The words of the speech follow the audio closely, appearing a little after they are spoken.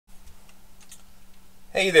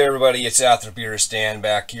Hey there everybody, it's Stan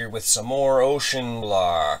back here with some more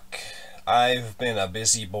OceanBlock. I've been a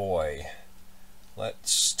busy boy.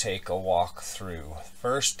 Let's take a walk through.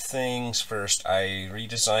 First things first, I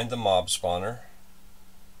redesigned the mob spawner.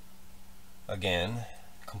 Again,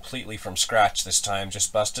 completely from scratch this time,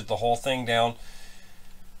 just busted the whole thing down.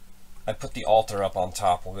 I put the altar up on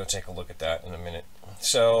top. We'll go take a look at that in a minute.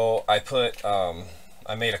 So I put,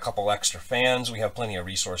 I made a couple extra fans. We have plenty of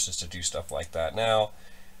resources to do stuff like that now.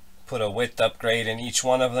 Put a width upgrade in each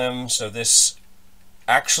one of them, so this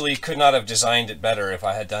actually could not have designed it better if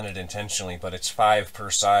I had done it intentionally, but it's 5 per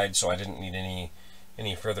side, so I didn't need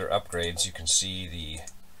any further upgrades. You can see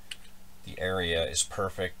the area is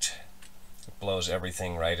perfect. It blows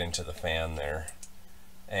everything right into the fan there,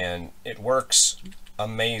 and it works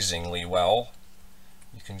amazingly well.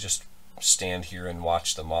 You can just stand here and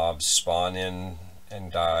watch the mobs spawn in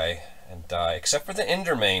and die, except for the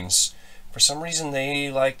Endermains. For some reason they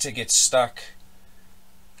like to get stuck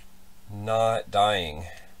not dying.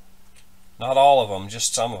 Not all of them,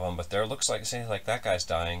 just some of them, but there looks like, say, like that guy's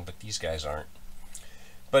dying, but these guys aren't.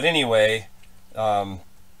 But anyway, I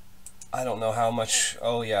don't know how much,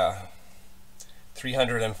 oh yeah,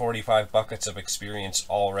 345 buckets of experience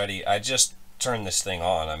already. I just turned this thing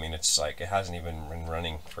on. I mean, it's like, it hasn't even been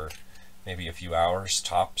running for maybe a few hours,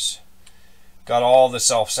 tops. Got all the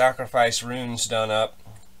self-sacrifice runes done up.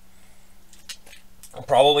 I'll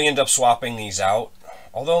probably end up swapping these out,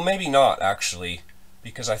 although maybe not actually,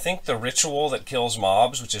 because I think the ritual that kills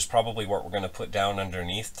mobs, which is probably what we're going to put down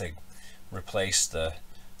underneath to replace the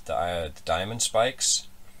diamond spikes,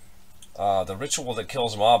 the ritual that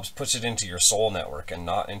kills mobs puts it into your soul network and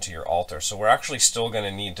not into your altar. So we're actually still going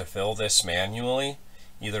to need to fill this manually,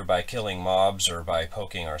 either by killing mobs or by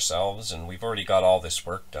poking ourselves, and we've already got all this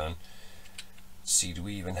work done. Let's see, do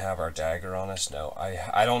we even have our dagger on us? No,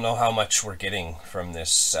 I don't know how much we're getting from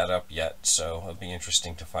this setup yet, so it'll be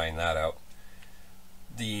interesting to find that out.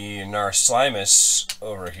 The Narslimus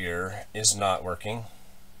over here is not working.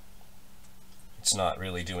 It's not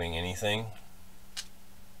really doing anything.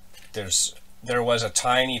 There was a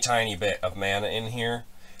tiny bit of mana in here.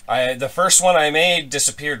 The first one I made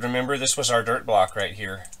disappeared. Remember, this was our dirt block right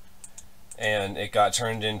here, and it got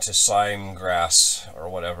turned into slime grass or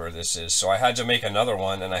whatever this is. So I had to make another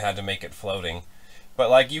one, and I had to make it floating. But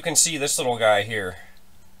like you can see, this little guy here,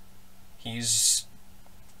 he's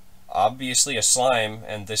obviously a slime,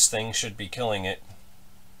 and this thing should be killing it.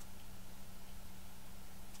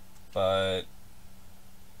 But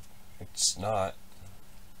it's not.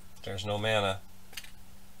 There's no mana.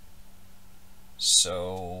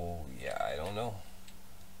 So yeah, I don't know.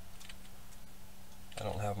 I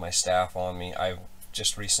don't have my staff on me. I've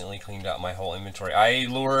just recently cleaned out my whole inventory. I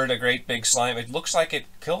lured a great big slime. It looks like it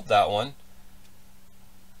killed that one.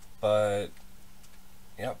 But,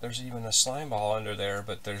 yep, there's even a slime ball under there,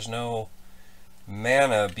 but there's no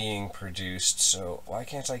mana being produced. So why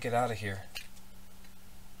can't I get out of here?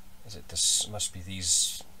 Is it this? Must be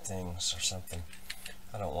these things or something.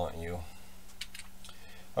 I don't want you.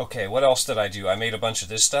 Okay, what else did I do? I made a bunch of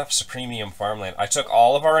this stuff. Supremium farmland. I took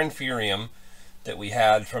all of our inferium that we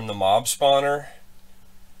had from the mob spawner,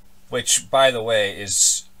 which, by the way,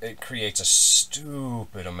 it creates a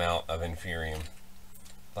stupid amount of inferium.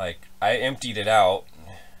 Like, I emptied it out,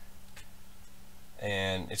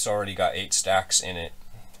 and it's already got 8 stacks in it,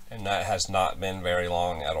 and that has not been very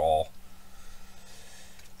long at all.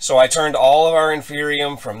 So I turned all of our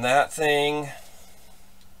inferium from that thing,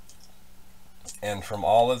 and from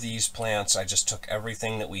all of these plants, I just took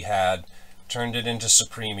everything that we had, turned it into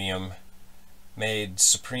supremium, made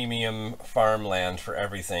supremium farmland for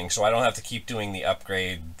everything, so I don't have to keep doing the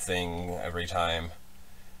upgrade thing every time.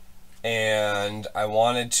 And I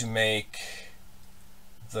wanted to make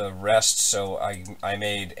the rest, so I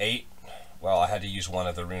made 8. Well, I had to use one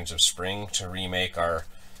of the runes of spring to remake our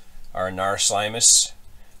Narslimus.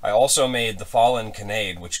 I also made the Fallen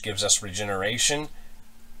Canade, which gives us regeneration.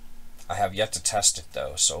 I have yet to test it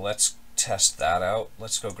though, so let's test that out.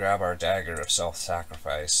 Let's go grab our dagger of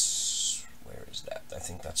self-sacrifice. Where is that? I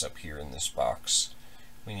think that's up here in this box.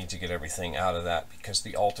 We need to get everything out of that because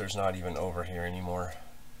the altar's not even over here anymore.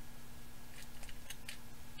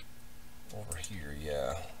 Over here,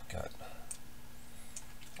 yeah. Got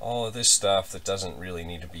all of this stuff that doesn't really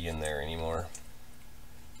need to be in there anymore.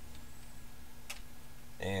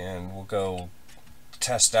 And we'll go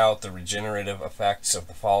test out the regenerative effects of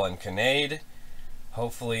the Fallen Canade.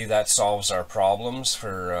 Hopefully that solves our problems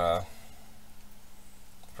for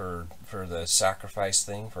the sacrifice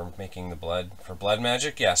thing, for making the blood, for blood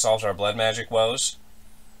magic. Yeah, solves our blood magic woes.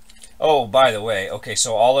 Oh, by the way, okay,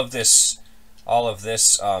 so all of this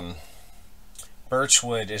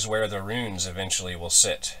birchwood is where the runes eventually will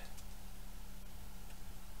sit.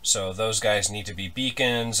 So those guys need to be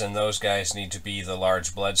beacons, and those guys need to be the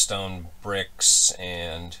large bloodstone bricks,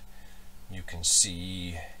 and you can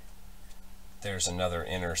see there's another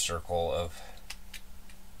inner circle of,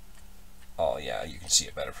 oh yeah, you can see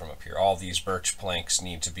it better from up here. All these birch planks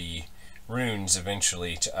need to be runes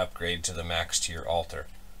eventually to upgrade to the max tier altar.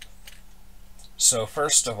 So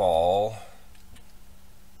first of all,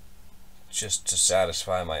 just to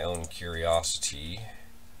satisfy my own curiosity,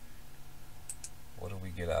 what do we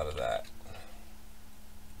get out of that?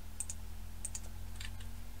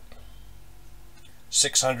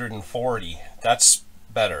 $640. That's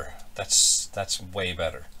better. That's way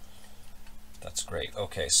better. That's great.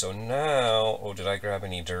 Okay, so now, oh, did I grab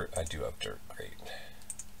any dirt? I do have dirt. Great.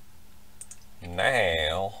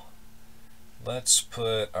 Now, let's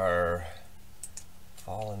put our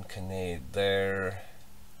fallen Canade there,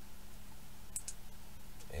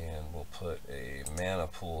 and we'll put a mana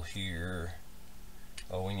pool here.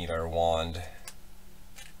 Oh, we need our wand.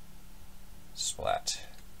 Splat.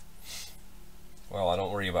 Well, I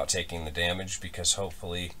don't worry about taking the damage because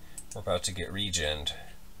hopefully we're about to get regened.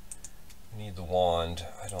 We need the wand.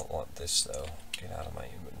 I don't want this though. Get out of my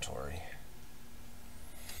inventory.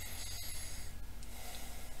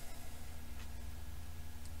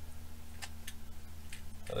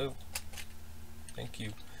 Hello. Thank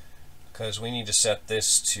you. Because we need to set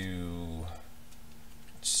this to,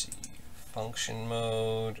 let's see, function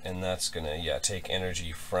mode, and that's gonna, yeah, take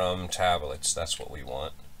energy from tablets. That's what we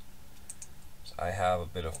want. So I have a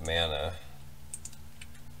bit of mana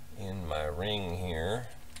in my ring here.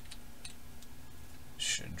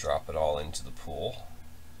 Should drop it all into the pool.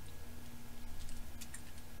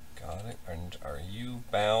 Got it. And are you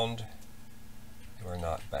bound? You are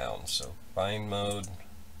not bound. So bind mode.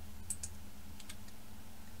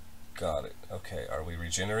 Got it. Okay, are we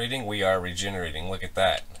regenerating? We are regenerating. Look at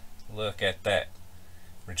that. Look at that.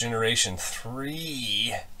 Regeneration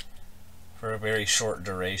 3 for a very short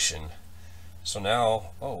duration. So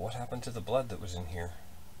now, oh, what happened to the blood that was in here?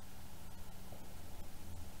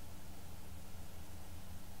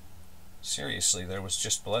 Seriously, there was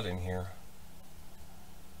just blood in here.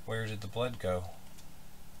 Where did the blood go?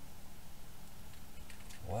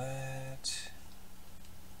 What?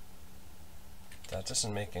 That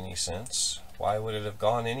doesn't make any sense. Why would it have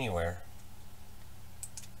gone anywhere?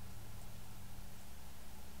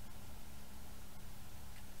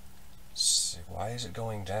 Why is it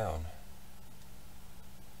going down?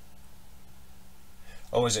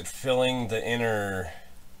 Oh, is it filling the inner...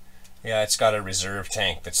 Yeah, it's got a reserve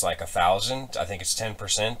tank that's like 1,000. I think it's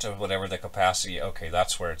 10% of whatever the capacity. Okay,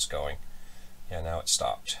 that's where it's going. Yeah, now it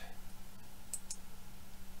stopped.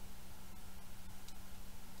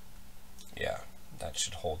 Yeah, that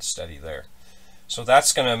should hold steady there. So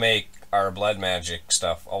that's going to make our blood magic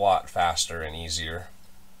stuff a lot faster and easier.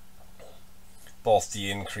 Both the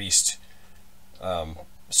increased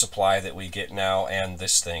supply that we get now and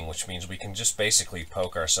this thing, which means we can just basically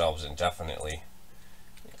poke ourselves indefinitely.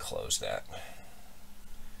 Close that.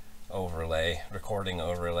 Overlay, recording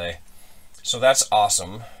overlay. So that's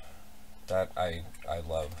awesome. That I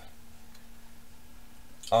love.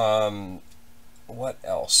 What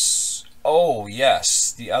else? Oh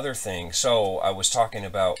yes, the other thing. So I was talking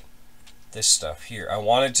about this stuff here. I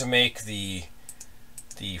wanted to make the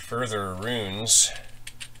further runes,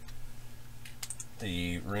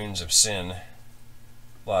 the runes of sin,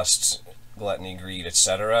 lust, gluttony, greed,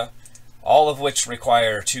 etc., all of which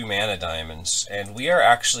require 2 mana diamonds, and we are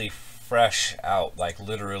actually fresh out, like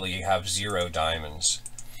literally have 0 diamonds.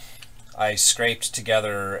 I scraped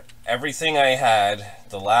together everything I had,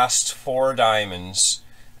 the last 4 diamonds,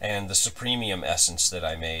 and the supremium essence that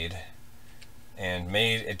I made, and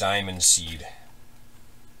made a diamond seed.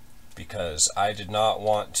 Because I did not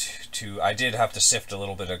want to, I did have to sift a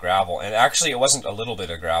little bit of gravel, and actually it wasn't a little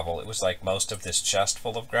bit of gravel, it was like most of this chest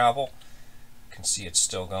full of gravel. You can see it's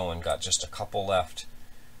still going, got just a couple left.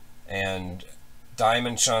 And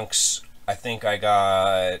diamond chunks, I think I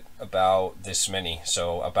got about this many,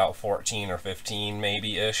 so about 14 or 15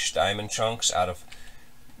 maybe-ish diamond chunks out of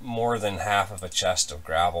more than half of a chest of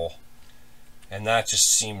gravel. And that just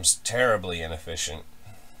seems terribly inefficient.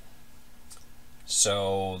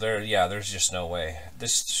 So there, yeah, there's just no way.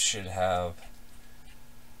 This should have,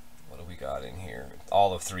 what do we got in here?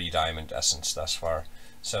 All of 3 diamond essence thus far,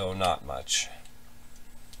 so not much.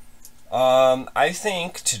 I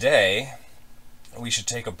think today we should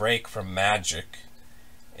take a break from magic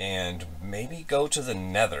and maybe go to the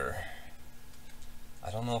Nether.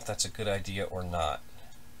 I don't know if that's a good idea or not,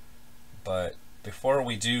 but before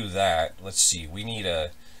we do that, let's see, we need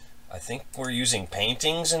a I think we're using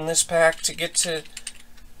paintings in this pack to get to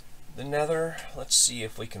the nether. Let's see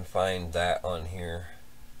if we can find that on here.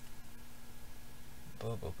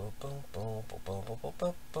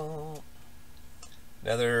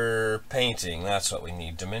 Nether painting, that's what we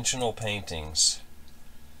need. Dimensional paintings.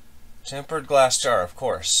 Tempered glass jar, of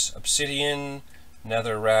course. Obsidian,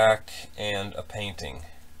 nether rack, and a painting.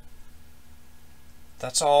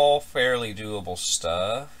 That's all fairly doable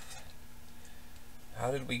stuff. How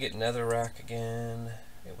did we get nether rack again?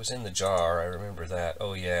 It was in the jar, I remember that.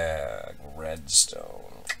 Oh yeah,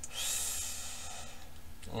 redstone.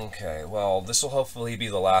 Okay, well, this will hopefully be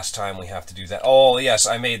the last time we have to do that. Oh yes,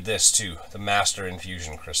 I made this too, the master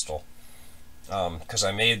infusion crystal. Because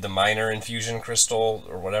I made the minor infusion crystal,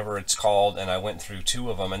 or whatever it's called, and I went through 2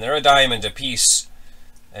 of them, and they're a diamond a piece.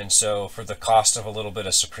 And so for the cost of a little bit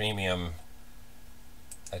of supremium,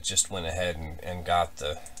 I just went ahead and got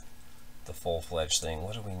the full-fledged thing.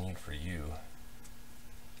 What do we need for you?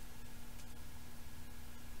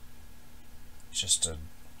 Just a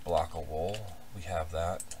block of wool. We have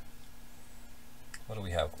that. What do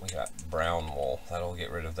we have? We got brown wool. That'll get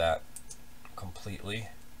rid of that completely.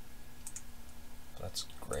 That's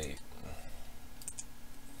great.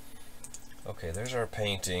 Okay, there's our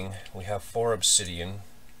painting. We have 4 obsidian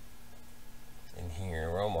in here.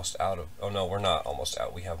 We're almost out of... Oh no, we're not almost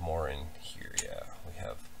out. We have more in here, yeah. We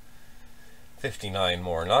have 59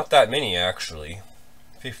 more. Not that many, actually.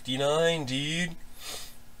 59, dude.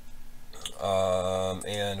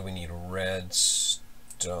 And we need redstone.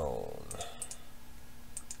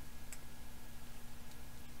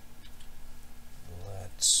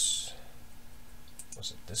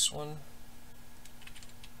 Was it this one?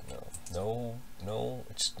 No,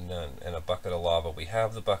 it's none. And a bucket of lava. We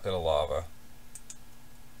have the bucket of lava.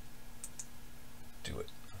 Do it.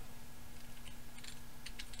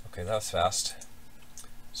 Okay, that's fast.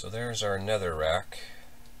 So there's our nether rack.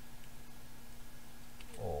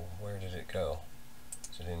 Oh, where did it go?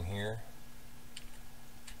 Is it in here?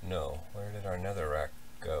 No. Where did our nether rack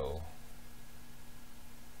go?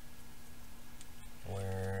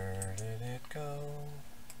 Where did it go?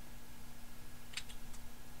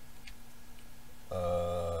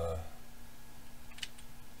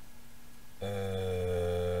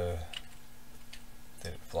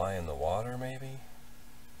 Did it fly in the water, maybe?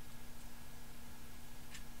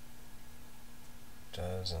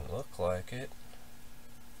 Doesn't look like it.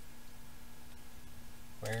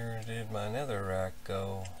 Where did my nether rack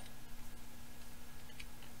go?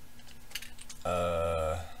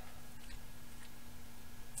 I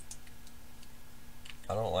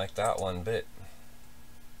don't like that one bit.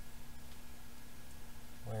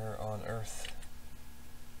 Where on earth?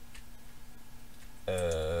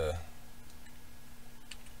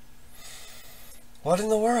 What in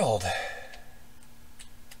the world?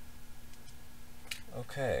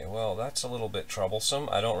 Okay, well that's a little bit troublesome.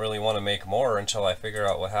 I don't really want to make more until I figure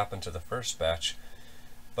out what happened to the first batch.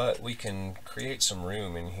 But we can create some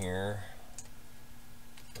room in here.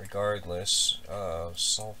 Regardless,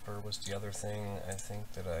 sulfur was the other thing I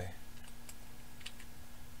think that I...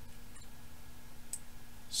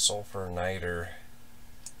 Sulfur, niter,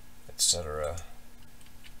 etc.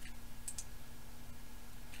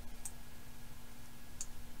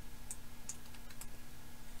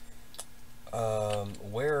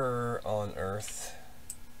 Where on earth?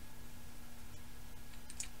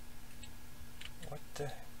 What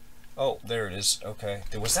the... Oh, there it is. Okay.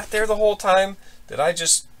 Was that there the whole time? Did I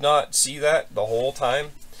just not see that the whole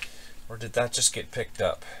time? Or did that just get picked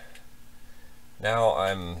up? Now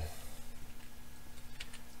I'm...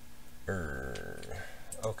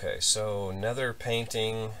 Okay, so nether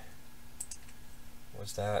painting...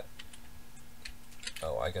 Was that...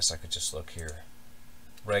 Oh, I guess I could just look here.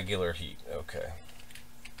 Regular heat. Okay.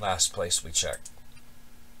 Last place we checked.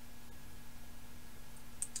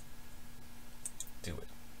 Do it.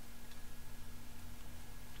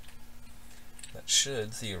 That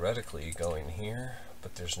should theoretically go in here,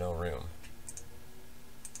 but there's no room.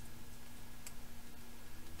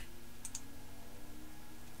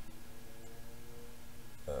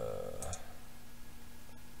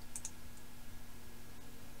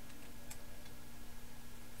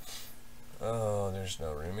 Oh, there's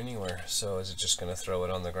no room anywhere. So is it just going to throw it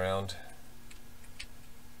on the ground?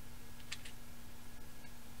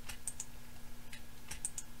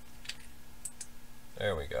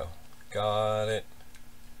 There we go. Got it.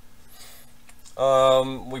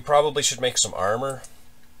 We probably should make some armor.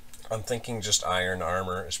 I'm thinking just iron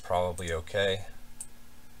armor is probably okay.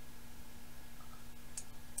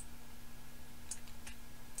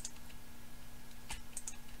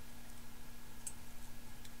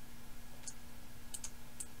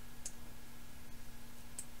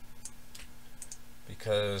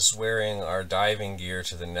 because wearing our diving gear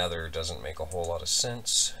to the nether doesn't make a whole lot of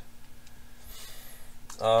sense.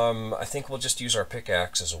 I think we'll just use our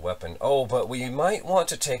pickaxe as a weapon. Oh, but we might want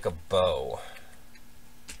to take a bow.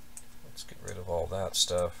 Let's get rid of all that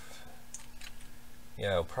stuff.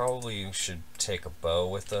 Yeah, probably should take a bow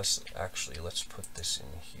with us. Actually, let's put this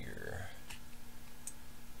in here,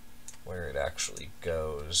 where it actually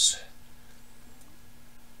goes.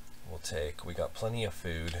 We got plenty of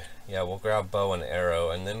food. Yeah, we'll grab bow and arrow,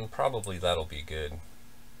 and then probably that'll be good.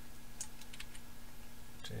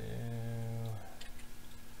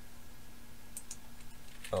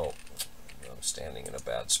 Oh, I'm standing in a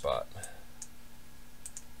bad spot.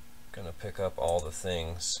 Gonna pick up all the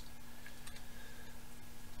things.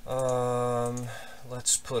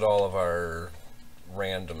 Let's put all of our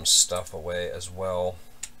random stuff away as well.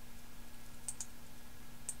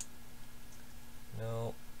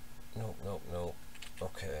 No. Nope.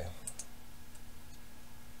 Okay.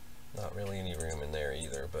 Not really any room in there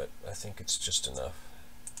either, but I think it's just enough.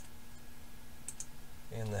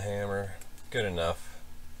 And the hammer. Good enough.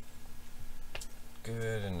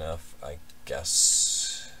 Good enough, I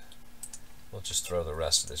guess. We'll just throw the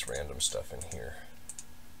rest of this random stuff in here.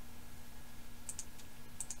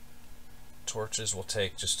 Torches we'll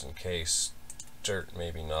take just in case. Dirt,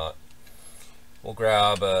 maybe not. We'll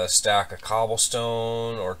grab a stack of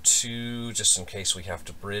cobblestone or two just in case we have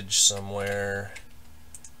to bridge somewhere.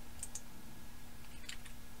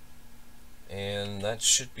 And that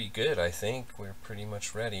should be good, I think. We're pretty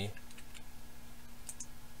much ready.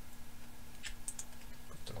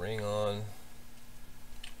 Put the ring on.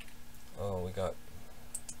 Oh, we got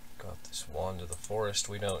this wand of the forest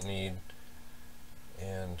we don't need.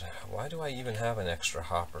 And why do I even have an extra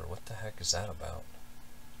hopper? What the heck is that about?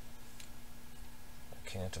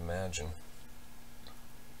 Can't imagine.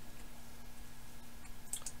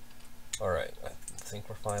 Alright, I think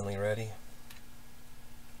we're finally ready.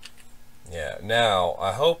 Yeah, now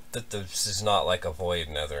I hope that this is not like a void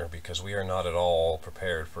nether, because we are not at all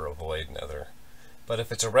prepared for a void nether. But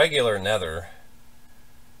if it's a regular nether,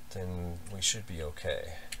 then we should be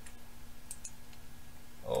okay.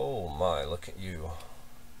 Oh my, look at you.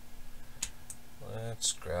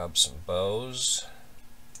 Let's grab some bows.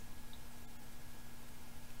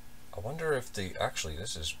 I wonder if actually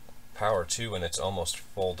this is power 2 and it's almost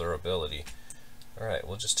full durability. Alright,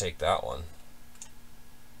 we'll just take that one.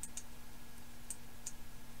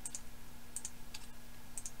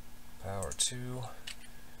 Power 2.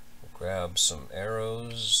 We'll grab some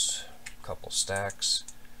arrows, a couple stacks.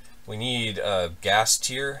 We need a gas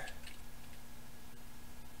tier.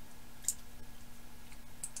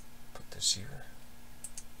 Put this here.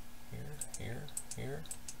 Here.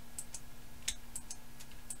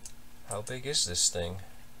 How big is this thing?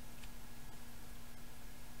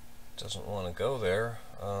 Doesn't want to go there.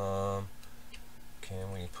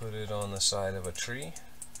 Can we put it on the side of a tree?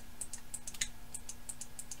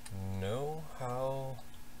 No. How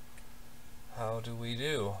do we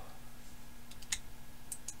do?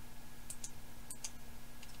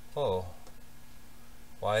 Oh.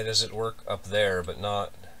 Why does it work up there but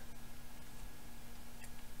not?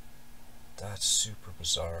 That's super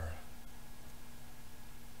bizarre.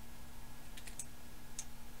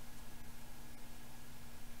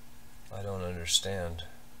 I don't understand.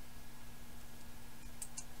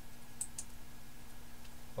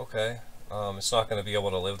 Okay, it's not going to be able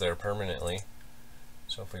to live there permanently.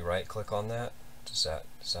 So if we right click on that, is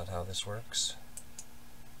that how this works?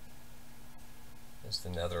 Is the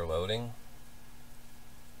nether loading?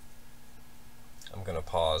 I'm going to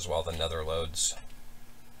pause while the nether loads.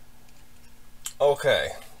 Okay,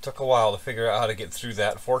 took a while to figure out how to get through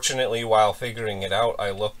that. Fortunately, while figuring it out, I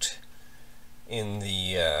looked in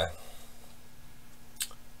the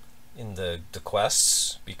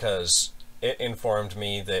quests, because it informed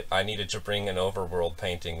me that I needed to bring an overworld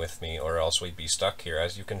painting with me or else we'd be stuck here.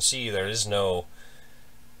 As you can see, there is no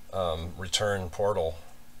return portal.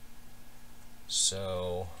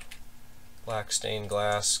 So, black stained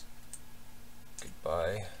glass,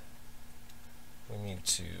 goodbye. We need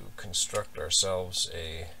to construct ourselves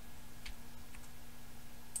a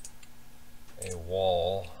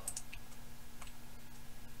wall.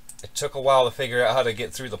 It took a while to figure out how to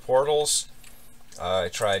get through the portals. I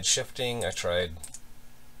tried shifting, I tried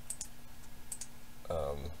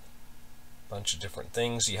a bunch of different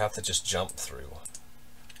things. You have to just jump through.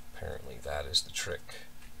 Apparently that is the trick.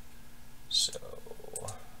 So,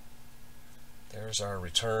 there's our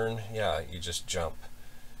return. Yeah, you just jump.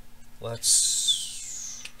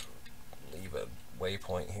 Let's leave a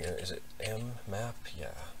waypoint here. Is it M map?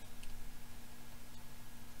 Yeah.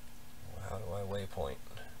 How do I waypoint?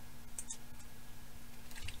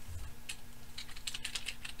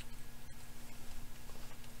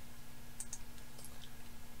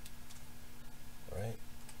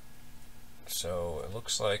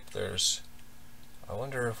 looks like there's... I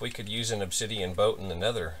wonder if we could use an obsidian boat in the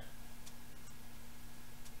nether.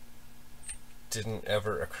 Didn't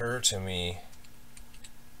ever occur to me.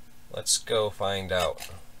 Let's go find out.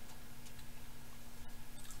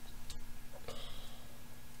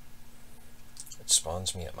 It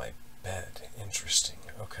spawns me at my bed. Interesting.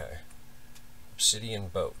 Okay. Obsidian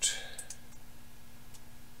boat.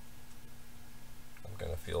 I'm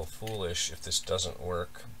gonna feel foolish if this doesn't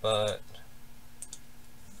work, but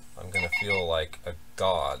I'm gonna feel like a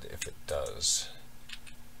god if it does.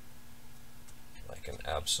 Like an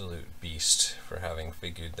absolute beast for having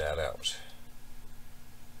figured that out.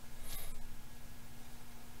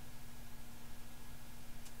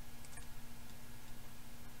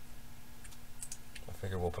 I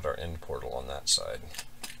figure we'll put our end portal on that side.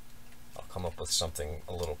 I'll come up with something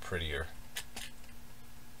a little prettier.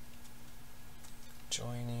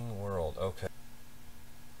 Joining world, okay.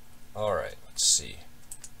 Alright, let's see.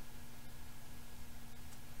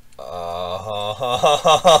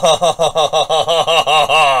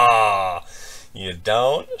 You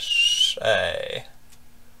don't say.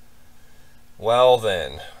 Well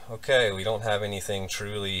then, okay, we don't have anything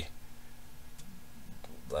truly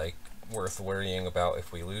like worth worrying about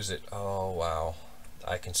if we lose it. Oh wow,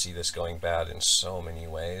 I can see this going bad in so many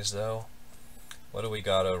ways though. What do we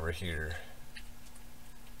got over here?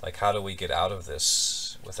 Like, how do we get out of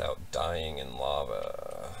this without dying in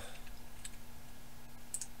lava?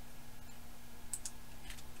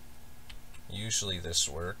 Usually this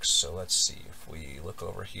works, so let's see. If we look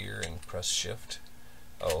over here and press shift.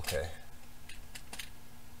 Oh, okay.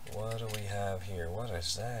 What do we have here? What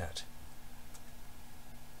is that?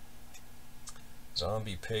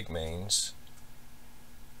 Zombie pigmains.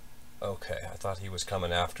 Okay, I thought he was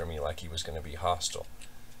coming after me like he was going to be hostile.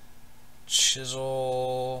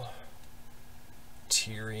 Chisel.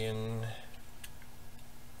 Tyrian.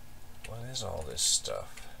 What is all this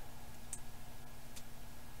stuff?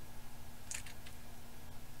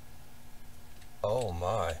 Oh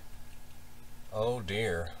my. Oh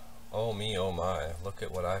dear. Oh me, oh my. Look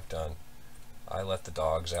at what I've done. I let the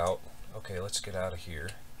dogs out. Okay, let's get out of here.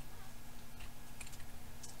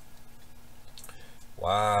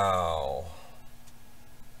 Wow.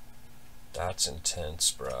 That's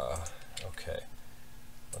intense, bruh. Okay.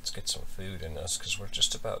 Let's get some food in us, because we're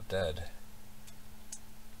just about dead.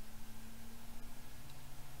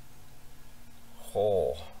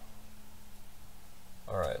 Hole.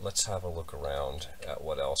 Alright, let's have a look around at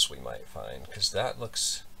what else we might find, because that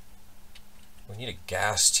looks... We need a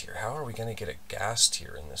gas tier. How are we going to get a gas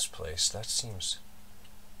tier in this place? That seems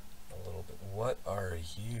a little bit... What are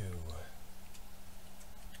you?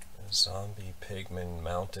 A zombie pigman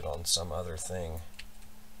mounted on some other thing.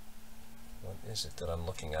 What is it that I'm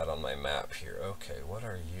looking at on my map here? Okay, what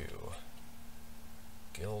are you?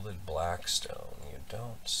 Gilded blackstone. You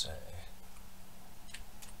don't say.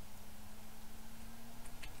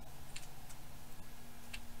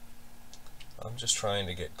 I'm just trying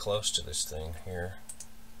to get close to this thing here.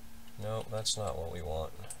 Nope, that's not what we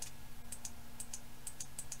want.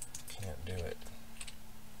 Can't do it.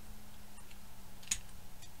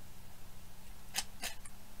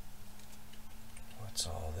 What's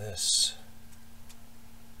all this?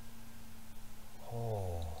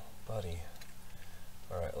 Oh, buddy.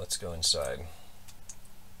 Alright, let's go inside.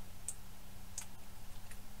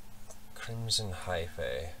 Crimson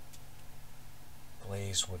hyphae.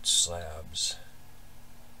 Blazewood slabs.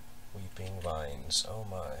 Weeping vines. Oh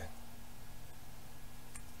my.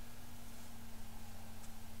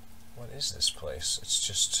 What is this place? It's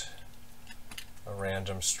just a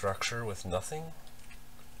random structure with nothing?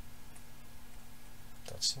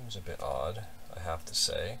 That seems a bit odd, I have to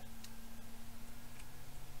say.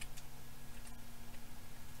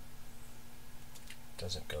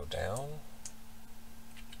 Does it go down?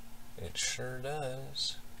 It sure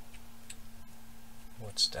does.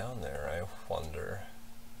 What's down there, I wonder?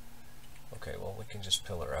 Okay, well, we can just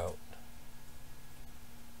pillar out.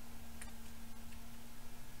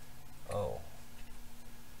 Oh.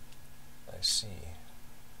 I see.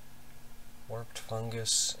 Warped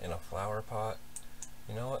fungus in a flower pot.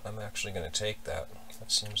 You know what? I'm actually going to take that.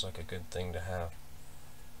 That seems like a good thing to have.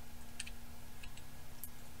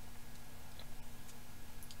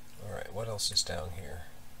 Alright, what else is down here?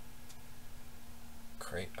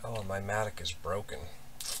 Crate. Oh, my mattock is broken.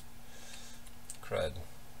 Crud.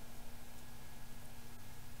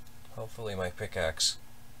 Hopefully my pickaxe...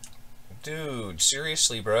 Dude,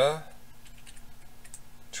 seriously, bruh?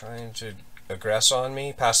 Trying to aggress on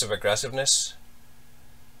me? Passive aggressiveness?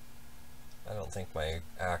 I don't think my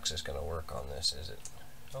axe is going to work on this, is it?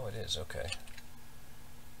 Oh, it is, okay.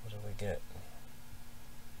 What do we get?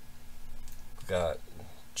 got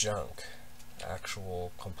junk,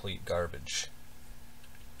 actual complete garbage.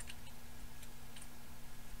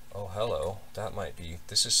 Oh, hello. That might be,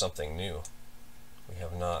 this is something new. We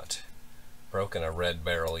have not broken a red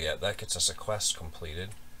barrel yet. That gets us a quest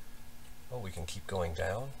completed. Oh, we can keep going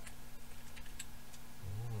down?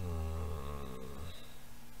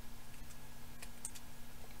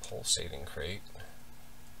 Pulsating crate.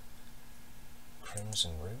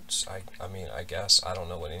 Crimson roots. I mean, I guess I don't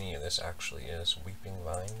know what any of this actually is. Weeping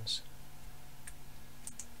vines.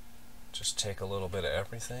 Just take a little bit of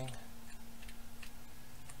everything.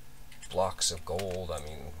 Blocks of gold. I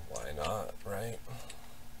mean, why not, right?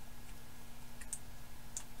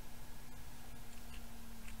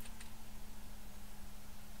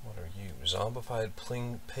 What are you? Zombified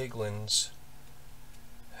piglins.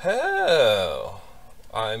 Hell!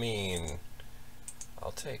 I mean,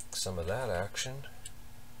 I'll take some of that action.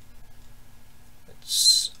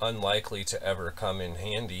 It's unlikely to ever come in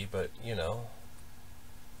handy, but you know.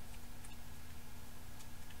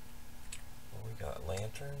 We got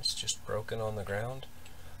lanterns just broken on the ground.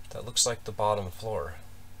 That looks like the bottom floor.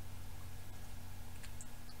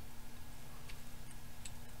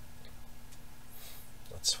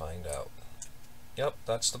 Let's find out. Yep,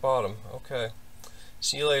 that's the bottom. Okay.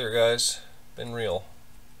 See you later, guys. Been real.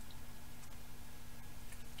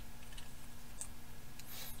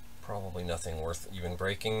 Probably nothing worth even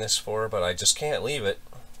breaking this for, but I just can't leave it.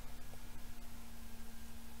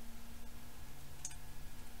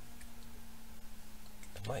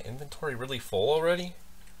 Is my inventory really full already?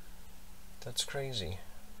 That's crazy.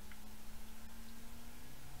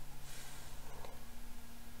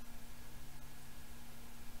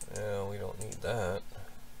 Yeah, we don't need that.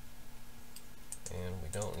 And we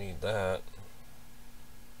don't need that.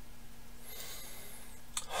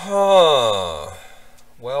 Huh.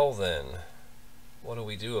 Well then, what do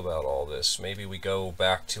we do about all this? Maybe we go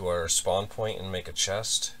back to our spawn point and make a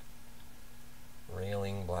chest?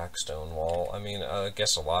 Railing, blackstone wall. I mean, I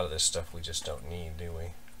guess a lot of this stuff we just don't need, do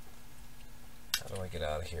we? How do I get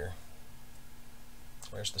out of here?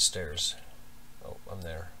 Where's the stairs? Oh, I'm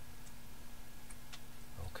there.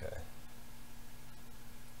 Okay.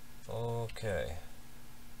 Okay.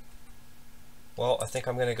 Well, I think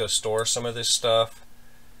I'm going to go store some of this stuff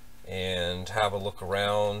and have a look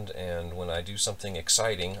around, and when I do something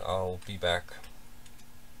exciting, I'll be back.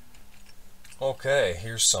 Okay,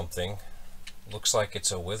 here's something. Looks like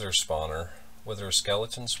it's a wither spawner. Wither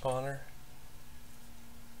skeleton spawner?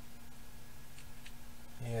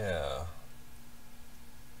 Yeah.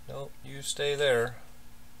 Nope, you stay there.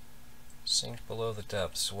 Sink below the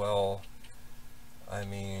depths. Well, I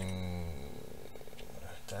mean,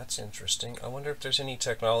 that's interesting. I wonder if there's any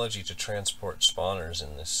technology to transport spawners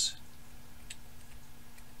in this.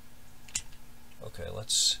 Okay,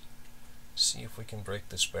 let's see if we can break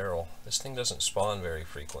this barrel. This thing doesn't spawn very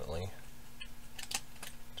frequently.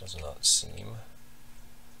 Does not seem.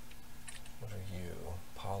 What are you?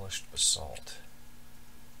 Polished basalt.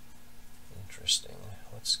 Interesting.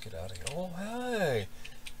 Let's get out of here. Oh, hey!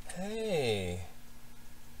 Hey!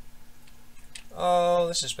 Oh,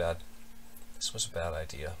 this is bad. This was a bad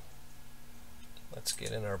idea. Let's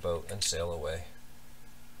get in our boat and sail away.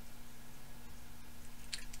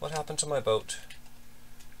 What happened to my boat?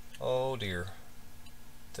 Oh dear.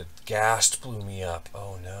 The ghast blew me up.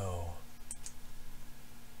 Oh no.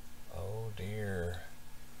 Oh dear.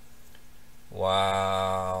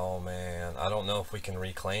 Wow, man. I don't know if we can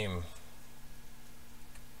reclaim.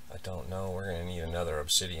 I don't know. We're going to need another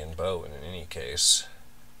obsidian boat in any case.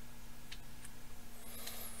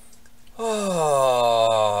 Oh.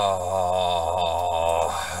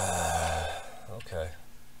 Okay.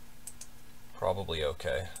 Probably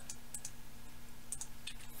okay.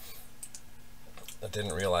 I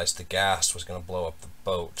didn't realize the gas was going to blow up the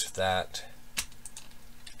boat. That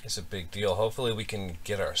is a big deal. Hopefully we can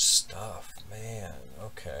get our stuff. Man,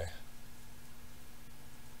 okay.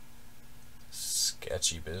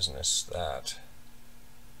 Sketchy business, that.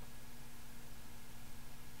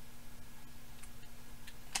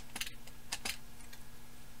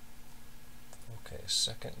 Okay,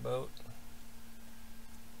 second boat.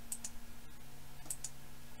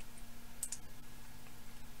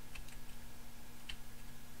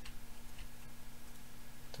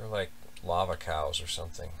 They're like lava cows or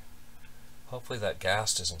something. Hopefully that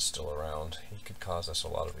ghast isn't still around. He could cause us a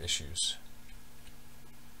lot of issues.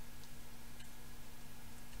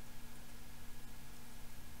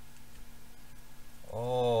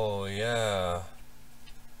 Oh, yeah.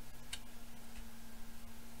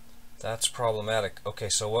 That's problematic. Okay,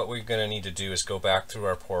 so what we're going to need to do is go back through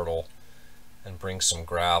our portal and bring some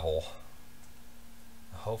gravel.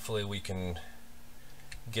 Hopefully we can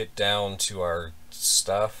get down to our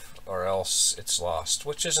stuff, or else it's lost,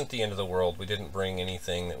 which isn't the end of the world. We didn't bring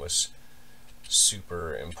anything that was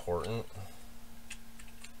super important.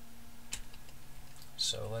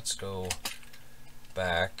 So let's go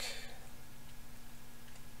back.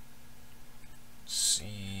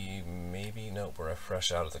 See, maybe, nope, we're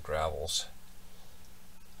fresh out of the gravels.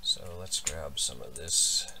 So let's grab some of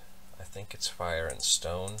this. I think it's fire and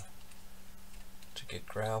stone to get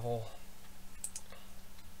gravel.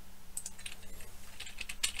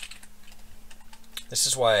 This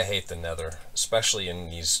is why I hate the nether, especially in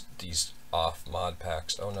these off mod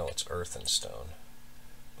packs. Oh no, it's earth and stone.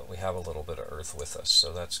 But we have a little bit of earth with us,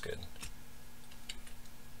 so that's good.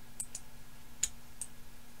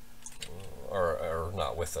 Or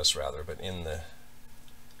not with us rather, but in the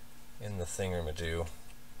thingamadoo.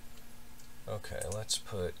 Okay, let's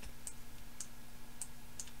put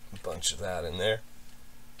a bunch of that in there.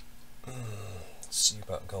 Let's see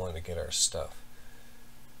about going to get our stuff.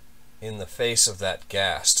 In the face of that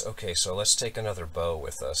ghast. Okay, so let's take another bow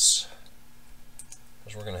with us,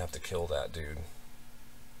 because we're gonna have to kill that dude.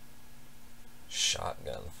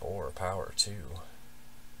 Shotgun 4, power 2.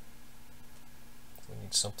 We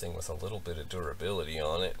need something with a little bit of durability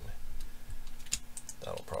on it.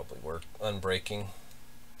 That'll probably work. Unbreaking.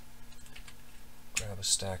 Grab a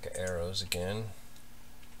stack of arrows again.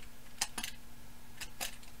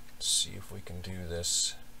 Let's see if we can do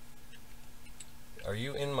this. Are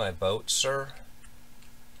you in my boat, sir?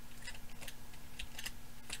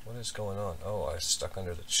 What is going on? Oh, I was stuck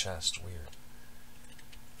under the chest. Weird.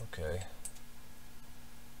 Okay.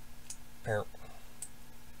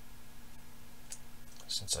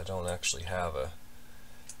 Since I don't actually have a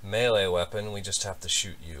melee weapon, we just have to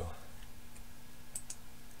shoot you.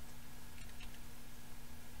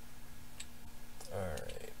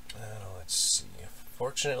 Alright, now let's see.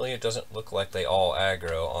 Fortunately, it doesn't look like they all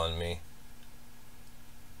aggro on me.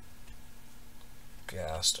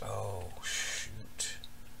 Ghast. Oh, shoot.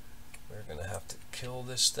 We're gonna have to kill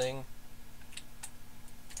this thing.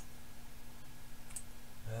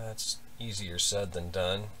 That's easier said than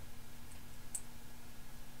done.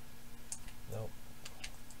 Nope.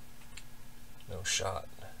 No shot.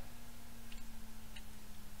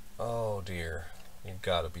 Oh dear. You've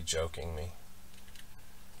got to be joking me.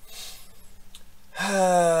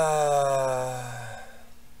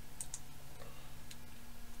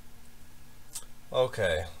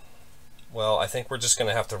 Okay. Well, I think we're just going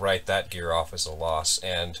to have to write that gear off as a loss,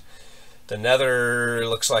 and the nether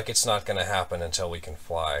looks like it's not going to happen until we can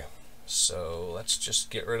fly. So let's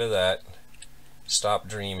just get rid of that. Stop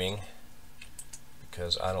dreaming,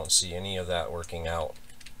 because I don't see any of that working out.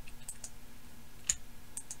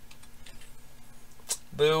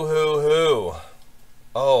 Boo-hoo-hoo.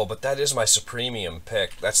 Oh, but that is my Supremium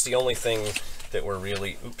pick. That's the only thing that we're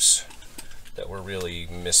really, oops, that we're really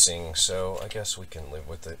missing, so I guess we can live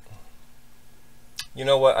with it. You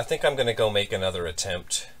know what, I think I'm going to go make another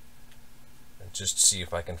attempt and just see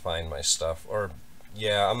if I can find my stuff. Or,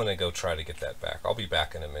 yeah, I'm going to go try to get that back. I'll be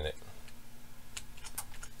back in a minute.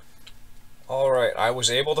 Alright, I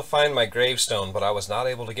was able to find my gravestone, but I was not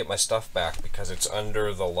able to get my stuff back because it's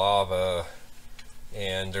under the lava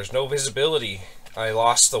and there's no visibility. I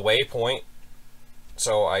lost the waypoint,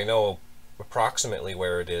 so I know approximately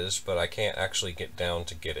where it is, but I can't actually get down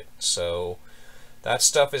to get it. So that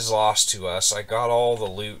stuff is lost to us. I got all the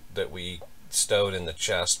loot that we stowed in the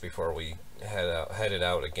chest before we headed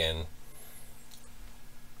out again.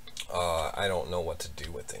 I don't know what to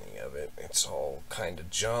do with any of it. It's all kind of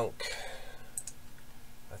junk.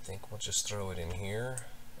 I think we'll just throw it in here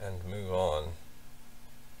and move on.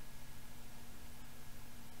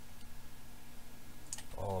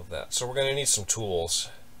 All of that. So we're going to need some tools.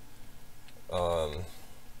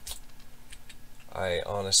 I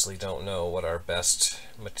honestly don't know what our best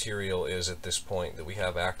material is at this point that we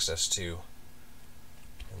have access to.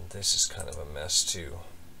 And this is kind of a mess too.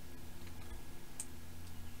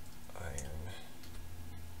 Iron,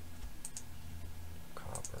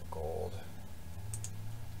 copper, gold.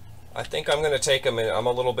 I think I'm going to take a minute. I'm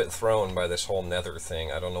a little bit thrown by this whole nether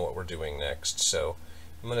thing. I don't know what we're doing next, so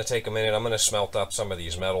I'm going to take a minute. I'm going to smelt up some of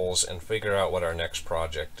these metals and figure out what our next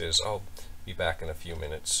project is. I'll be back in a few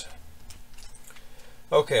minutes.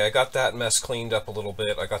 Okay, I got that mess cleaned up a little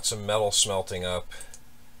bit. I got some metal smelting up.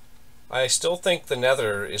 I still think the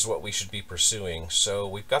nether is what we should be pursuing. So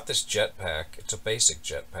we've got this jetpack. It's a basic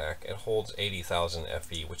jetpack. It holds 80,000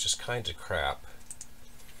 FE, which is kind of crap.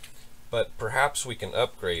 But perhaps we can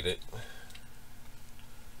upgrade it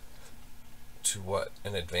to what?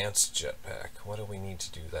 An advanced jetpack. What do we need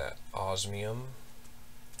to do that? Osmium.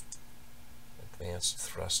 Advanced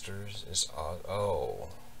thrusters is odd. Oh,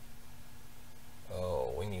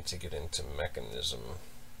 we need to get into mechanism.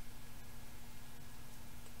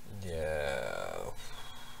 Yeah.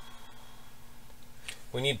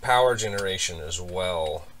 We need power generation as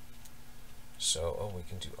well. So, oh, we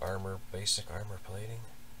can do armor, basic armor plating.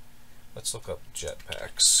 Let's look up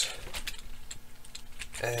jetpacks.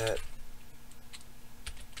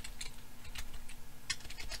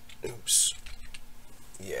 Oops.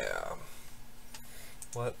 Yeah.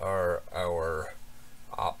 What are our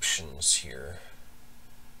options here?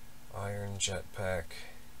 Iron jetpack.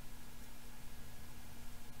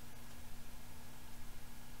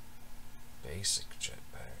 Basic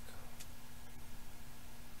jetpack.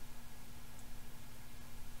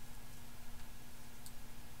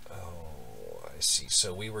 Oh, I see.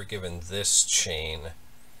 So we were given this chain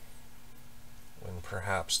when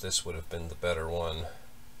perhaps this would have been the better one.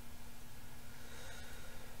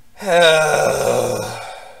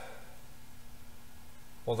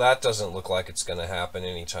 Well, that doesn't look like it's going to happen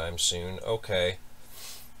anytime soon. Okay.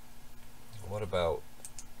 What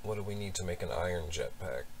do we need to make an iron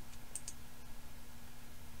jetpack?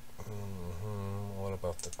 What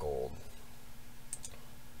about the gold?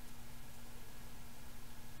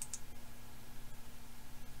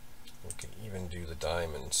 We could even do the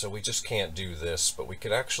diamond. So we just can't do this, but we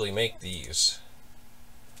could actually make these.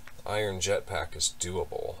 Iron jetpack is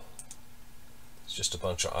doable. It's just a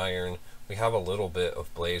bunch of iron. We have a little bit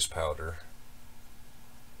of blaze powder.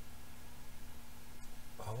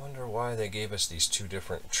 I wonder why they gave us these two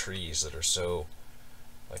different trees that are so,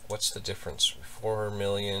 like, what's the difference? 4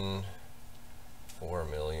 million, 4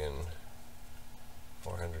 million,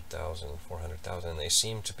 400,000, 400,000. They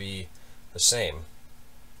seem to be the same,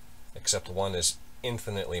 except one is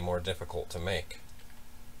infinitely more difficult to make.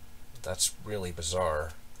 That's really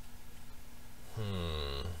bizarre.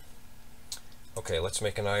 Okay, let's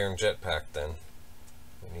make an iron jetpack then.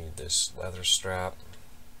 We need this leather strap,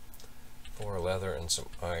 4 leather and some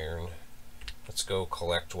iron. Let's go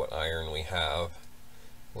collect what iron we have.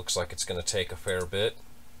 Looks like it's going to take a fair bit.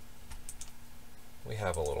 We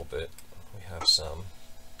have a little bit. We have some.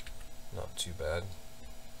 Not too bad.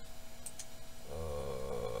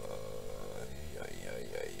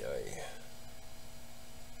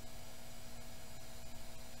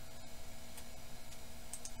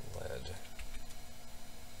 Lead.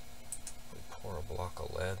 If we pour a block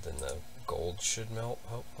of lead, then the gold should melt,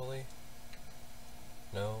 hopefully.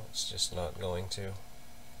 No, it's just not going to.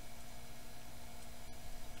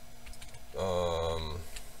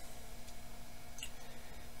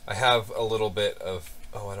 I have a little bit of,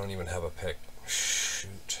 oh, I don't even have a pick.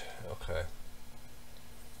 Shoot. Okay.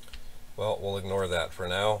 Well, we'll ignore that for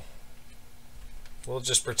now. We'll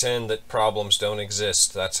just pretend that problems don't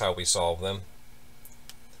exist. That's how we solve them.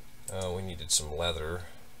 We needed some leather.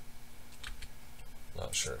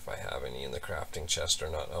 Not sure if I have any in the crafting chest or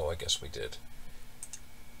not. Oh, I guess we did.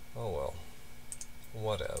 Oh well.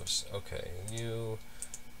 Whatevs. Okay, you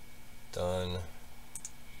done.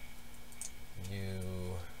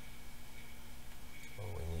 You. Oh,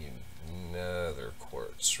 we need nether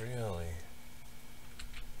quartz. Really?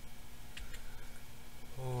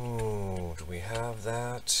 Oh, do we have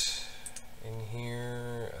that in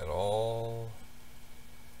here at all?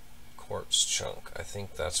 Quartz chunk. I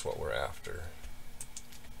think that's what we're after.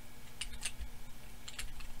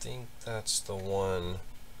 I think that's the one.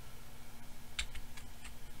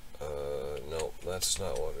 Nope, that's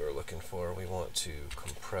not what we're looking for. We want to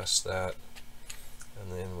compress that,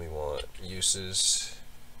 and then we want uses.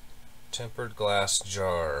 Tempered glass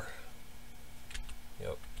jar.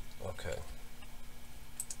 Yep, okay.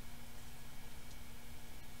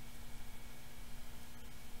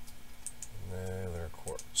 Nether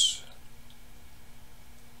quartz.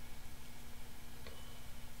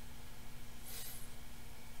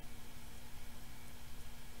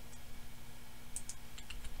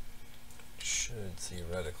 Should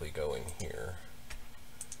theoretically go in here.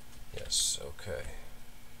 Yes, okay.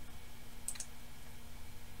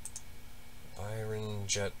 Iron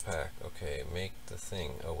jetpack. Okay, make the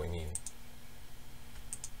thing. Oh, we need.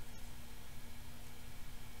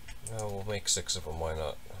 No, we'll make 6 of them. Why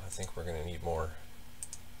not? I think we're gonna need more.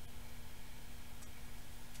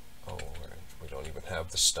 Oh, we don't even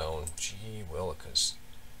have the stone. Gee willikers.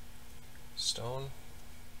 Stone?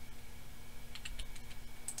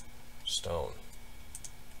 Stone.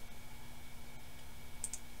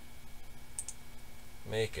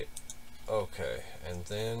 Make it. Okay, and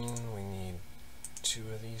then we need 2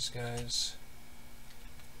 of these guys.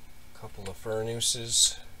 A couple of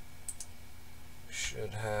furnaces.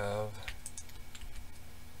 Should have.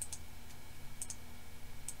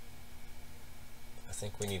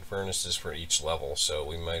 think we need furnaces for each level, so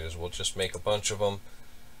we might as well just make a bunch of them.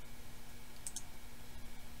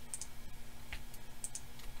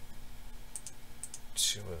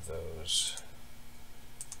 Two of those.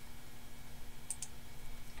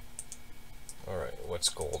 Alright, what's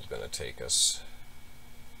gold gonna take us?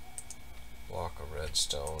 Block of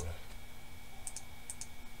redstone.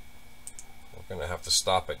 We're gonna have to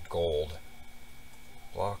stop at gold.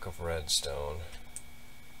 Block of redstone.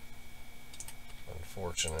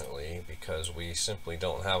 Unfortunately, because we simply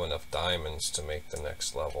don't have enough diamonds to make the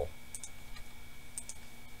next level.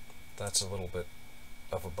 That's a little bit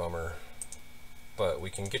of a bummer. But we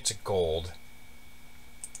can get to gold.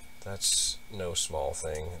 That's no small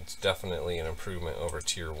thing. It's definitely an improvement over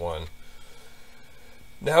tier 1.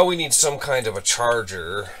 Now we need some kind of a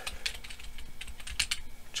charger.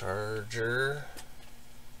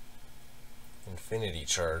 Infinity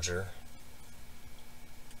charger.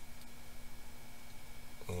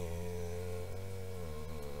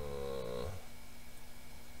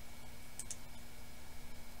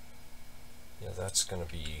 Yeah, that's gonna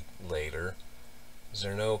be later. Is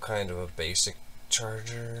there no kind of a basic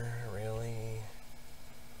charger, really?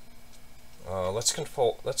 Let's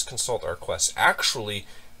consult our quests. Actually,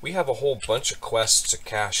 we have a whole bunch of quests to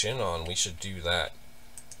cash in on. We should do that.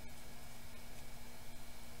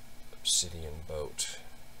 Obsidian boat.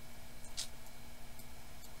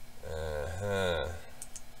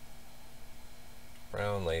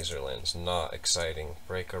 Brown laser lens, not exciting.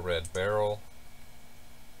 Break a red barrel.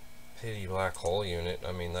 Pity black hole unit.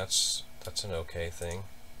 I mean, that's an okay thing.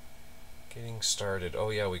 Getting started. Oh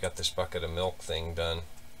yeah, we got this bucket of milk thing done.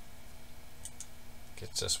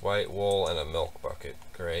 Gets us white wool and a milk bucket.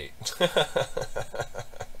 Great.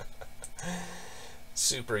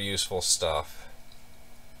 Super useful stuff.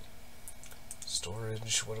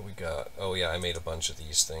 Storage, what do we got? Oh yeah, I made a bunch of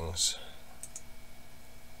these things.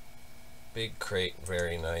 Big crate,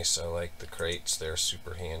 very nice. I like the crates, they're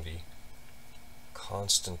super handy.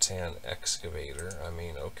 Constantan excavator, I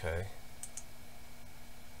mean, okay.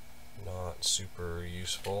 Not super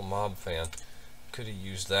useful. Mob fan. Could have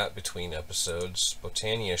used that between episodes.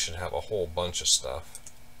 Botania should have a whole bunch of stuff.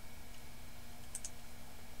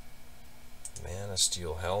 Man, a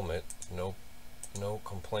steel helmet. No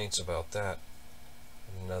complaints about that.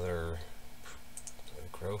 Another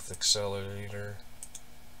growth accelerator.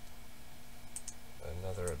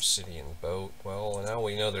 Another obsidian boat. Well, now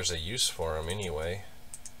we know there's a use for them anyway.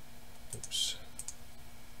 Oops.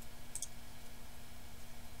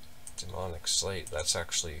 Demonic slate. That's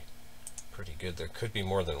actually pretty good. There could be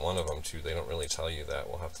more than one of them too. They don't really tell you that.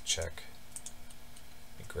 We'll have to check.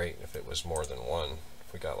 It'd be great if it was more than one.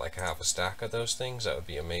 If we got like half a stack of those things, that would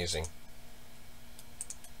be amazing.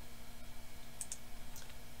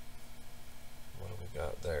 What do we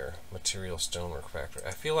got there? Material stonework factory.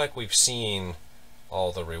 I feel like we've seen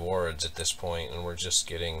all the rewards at this point and we're just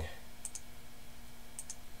getting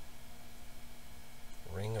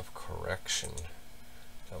Ring of Correction.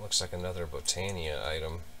 That looks like another Botania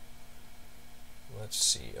item. Let's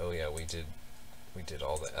see. Oh yeah, we did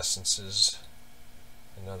all the essences.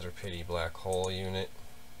 Another pity black hole unit.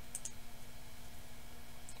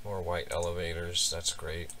 More white elevators. That's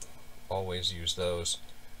great. Always use those.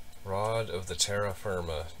 Rod of the Terra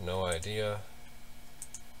Firma. No idea.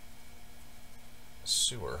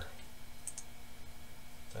 Sewer.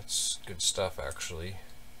 That's good stuff, actually.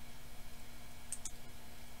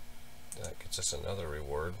 That gets us another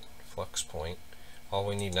reward. Flux point. All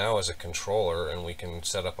we need now is a controller and we can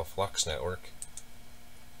set up a flux network.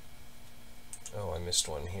 Oh, I missed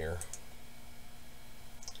one here.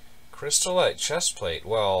 Crystallite chestplate.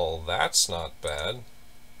 Well, that's not bad.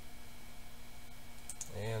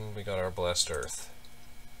 And we got our blessed earth.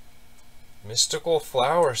 Mystical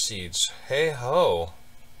flower seeds. Hey ho!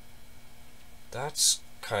 That's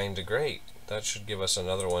kinda great. That should give us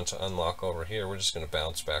another one to unlock over here. We're just gonna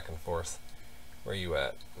bounce back and forth. Where are you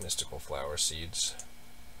at? Mystical flower seeds.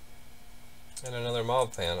 And another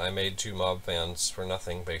mob fan. I made 2 mob fans for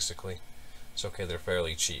nothing, basically. It's okay, they're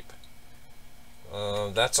fairly cheap.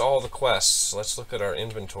 That's all the quests. Let's look at our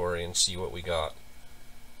inventory and see what we got.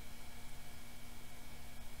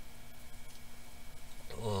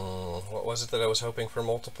 What was it that I was hoping for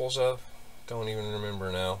multiples of? Don't even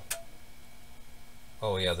remember now.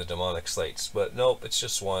 Oh yeah, the demonic slates. But nope, it's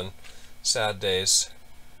just one. Sad days.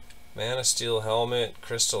 Mana steel helmet,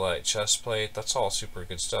 crystallite chestplate. That's all super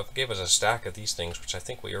good stuff. It gave us a stack of these things, which I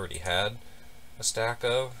think we already had a stack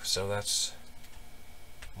of. So that's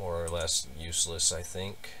more or less useless, I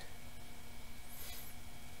think.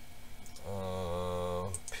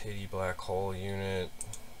 Pity black hole unit,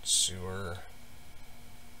 sewer,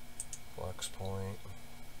 flux point.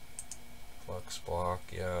 Flux block,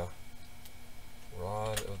 yeah.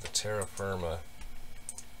 Rod of the terra firma.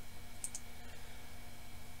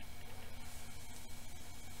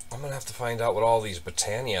 I'm gonna have to find out what all these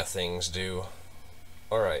Britannia things do.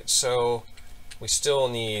 Alright, so we still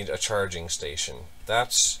need a charging station.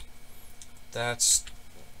 That's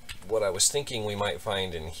what I was thinking we might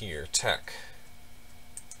find in here. Tech.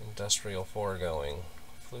 Industrial foregoing.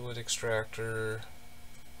 Fluid extractor.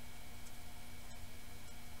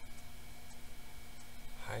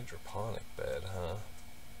 Hydroponic bed, huh?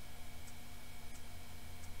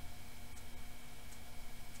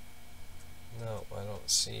 No, I don't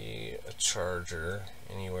see a charger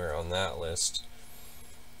anywhere on that list.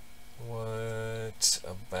 What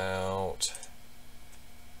about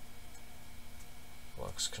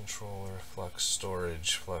flux controller, flux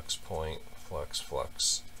storage, flux point,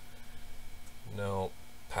 flux? No.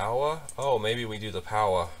 Power? Oh, maybe we do the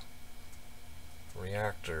power.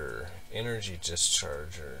 Reactor, energy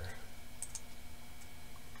discharger.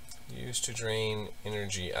 Used to drain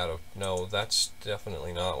energy out of... No, that's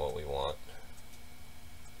definitely not what we want.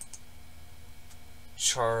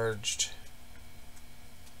 Charged.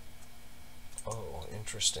 Oh,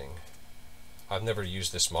 interesting. I've never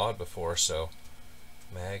used this mod before, so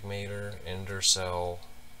magmator, ender cell,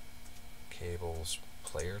 cables,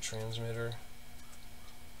 player transmitter.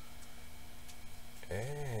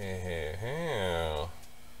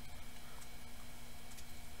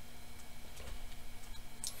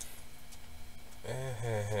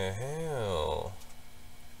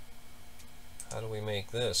 How do we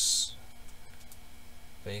make this?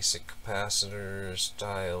 Basic capacitors,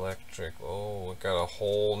 dielectric. Oh, we've got a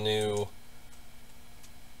whole new...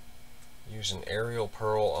 Use an aerial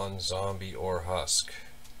pearl on zombie or husk.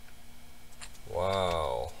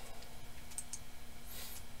 Wow.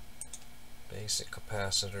 Basic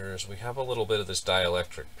capacitors. We have a little bit of this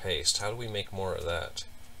dielectric paste. How do we make more of that?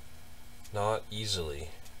 Not easily.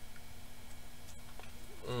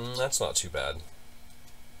 That's not too bad.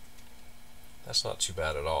 That's not too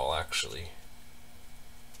bad at all, actually.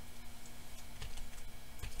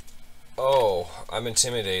 Oh, I'm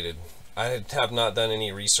intimidated. I have not done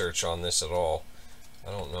any research on this at all.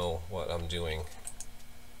 I don't know what I'm doing.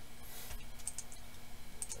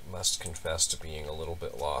 I must confess to being a little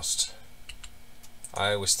bit lost.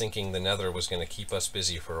 I was thinking the Nether was going to keep us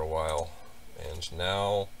busy for a while, and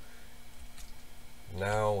now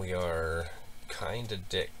we are kinda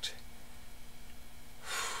dicked.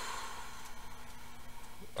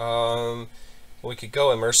 We could go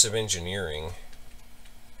immersive engineering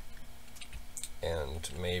and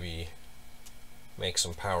maybe make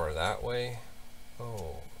some power that way.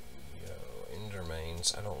 Oh, yo,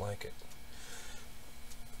 Endermains, I don't like it.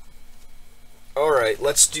 Alright,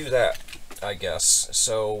 let's do that, I guess.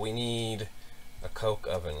 So we need a coke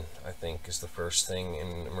oven, I think, is the first thing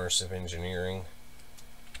in immersive engineering.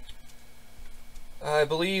 I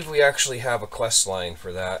believe we actually have a quest line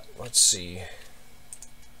for that. Let's see.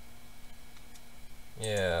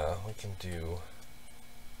 Yeah, we can do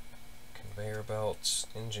conveyor belts,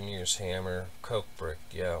 engineer's hammer, coke brick,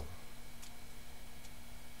 yeah.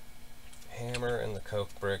 Hammer and the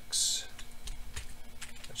coke bricks.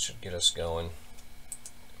 That should get us going.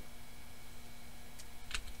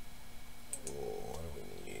 What do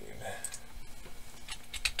we need?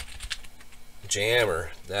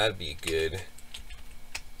 Jammer, that'd be good.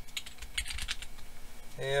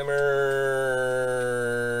 Hammer,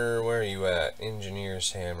 where are you at?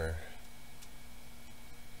 Engineer's hammer.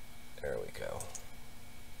 There we go.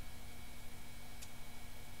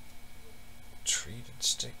 Treated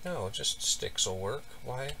stick? No, just sticks will work.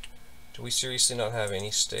 Why? Do we seriously not have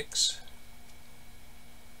any sticks?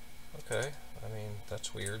 Okay, I mean,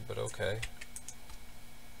 that's weird, but okay.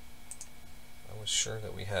 I was sure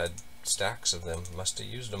that we had stacks of them. Must have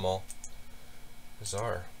used them all.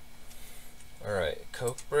 Bizarre. Alright,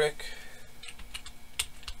 coke brick.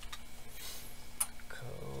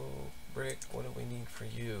 Coke brick, what do we need for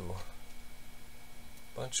you?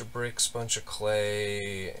 Bunch of bricks, bunch of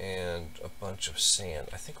clay, and a bunch of sand.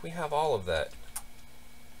 I think we have all of that.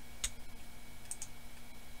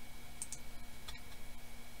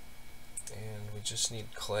 And we just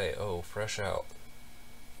need clay. Oh, fresh out.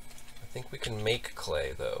 I think we can make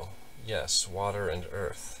clay, though. Yes, water and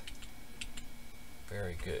earth.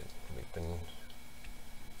 Very good. We've been...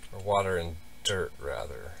 or water and dirt,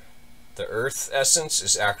 rather. The earth essence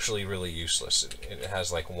is actually really useless. It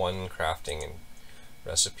has like one crafting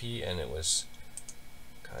recipe, and it was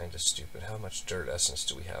kind of stupid. How much dirt essence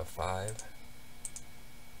do we have? 5?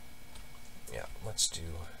 Yeah, let's do...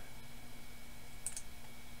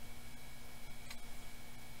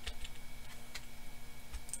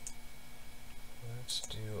 Let's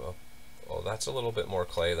do a... Oh, that's a little bit more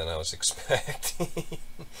clay than I was expecting.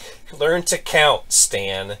 Learn to count,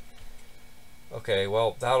 Stan. Okay,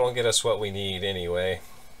 well, that'll get us what we need anyway.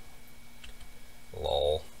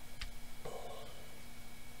 Lol.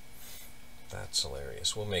 That's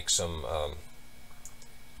hilarious. We'll make some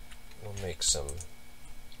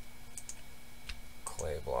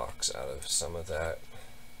clay blocks out of some of that,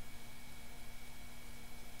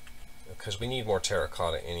 because we need more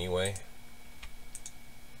terracotta anyway.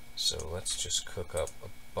 So let's just cook up a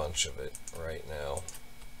bunch of it right now.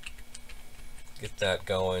 Get that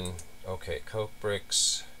going. Okay, coke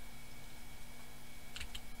bricks.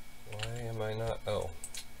 Why am I not? Oh,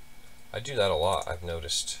 I do that a lot, I've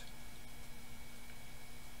noticed.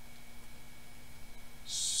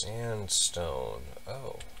 Sandstone.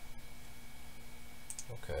 Oh.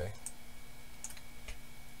 Okay.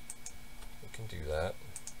 We can do that.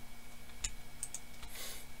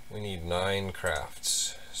 We need 9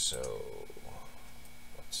 crafts, so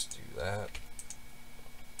let's do that.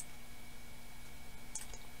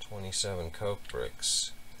 27 coke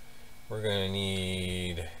bricks. We're gonna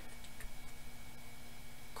need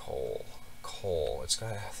coal. Coal. It's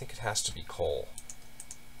got. I think it has to be coal.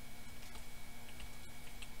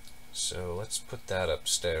 So let's put that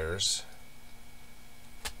upstairs.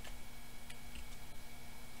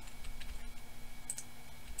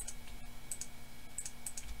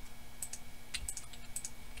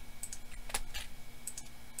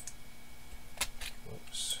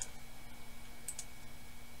 Oops.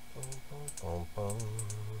 Boom, boom, boom, boom.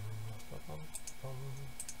 Boom, boom.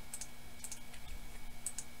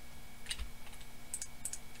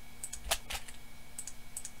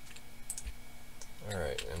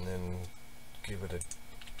 Alright, and then give it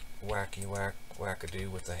a wacky wackadoo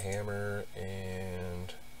with the hammer,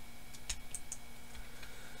 and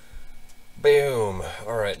boom!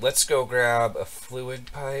 Alright, let's go grab a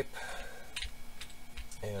fluid pipe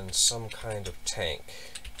and some kind of tank.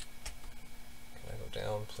 Can I go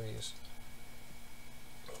down, please?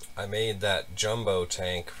 I made that jumbo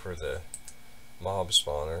tank for the mob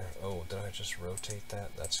spawner. Oh, did I just rotate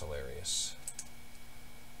that? That's hilarious.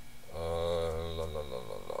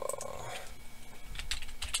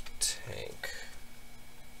 Tank.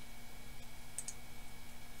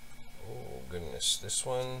 Oh goodness, this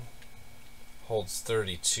one holds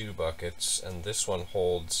 32 buckets, and this one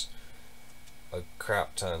holds a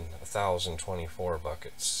crap ton, 1,024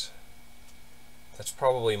 buckets. That's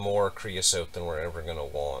probably more creosote than we're ever gonna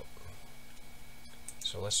want.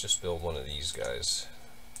 So let's just build one of these guys.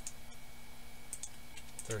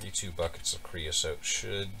 32 buckets of creosote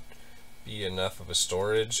should be enough of a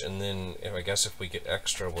storage, and then I guess if we get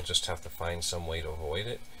extra, we'll just have to find some way to avoid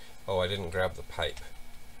it. Oh, I didn't grab the pipe.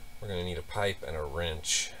 We're going to need a pipe and a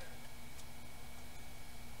wrench.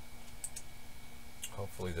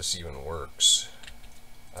 Hopefully this even works.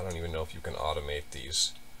 I don't even know if you can automate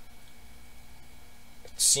these.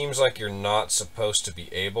 It seems like you're not supposed to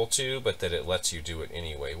be able to, but that it lets you do it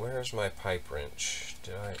anyway. Where's my pipe wrench?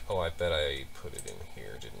 Did I? Oh, I bet I put it in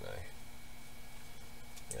here, didn't I?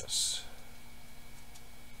 Yes.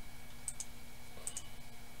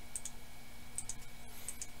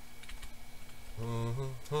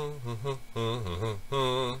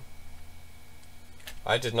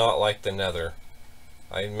 I did not like the nether.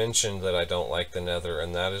 I mentioned that I don't like the nether,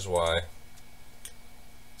 and that is why.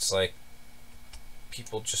 It's like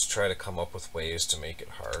people just try to come up with ways to make it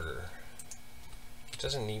harder. It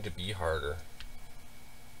doesn't need to be harder.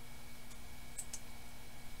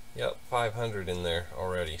 Yep, 500 in there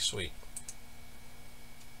already. Sweet.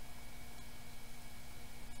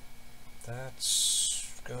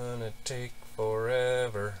 That's gonna take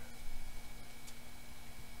forever.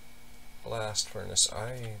 Blast furnace.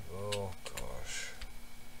 Oh gosh.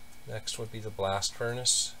 Next would be the blast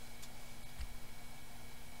furnace.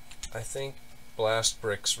 I think blast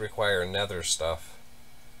bricks require nether stuff,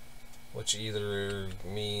 which either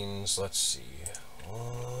means, let's see,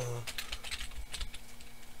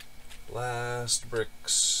 blast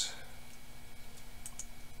bricks.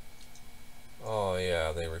 Oh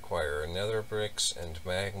yeah, they require nether bricks and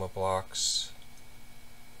magma blocks.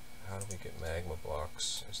 How do we get magma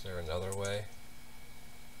blocks? Is there another way?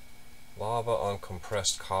 Lava on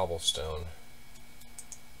compressed cobblestone.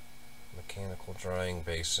 Mechanical drying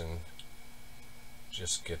basin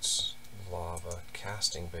just gets lava.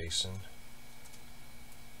 Casting basin.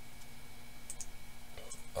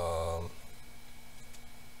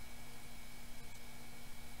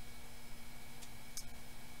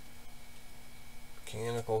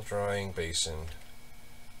 Mechanical drying basin.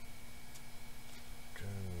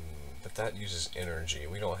 But that uses energy.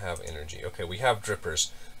 We don't have energy. Okay, we have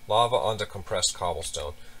drippers. Lava onto compressed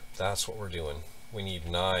cobblestone. That's what we're doing. We need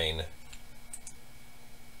 9.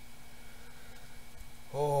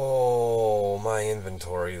 Oh, my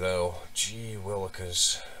inventory though. Gee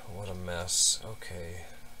willikers. What a mess. Okay.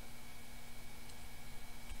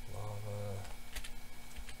 Lava.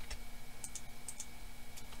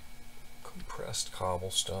 Compressed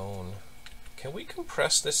cobblestone. Can we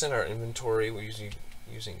compress this in our inventory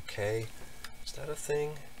using K? Is that a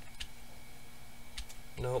thing?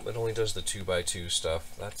 Nope, it only does the 2x2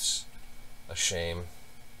 stuff. That's a shame.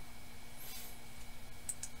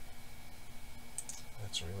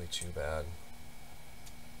 That's really too bad.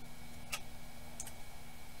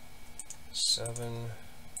 7,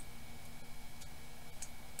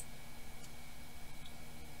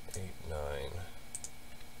 8, 9.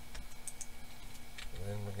 And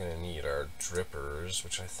then we're going to need our drippers,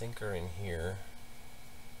 which I think are in here.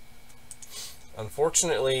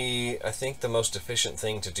 Unfortunately, I think the most efficient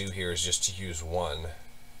thing to do here is just to use 1.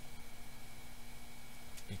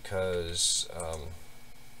 Because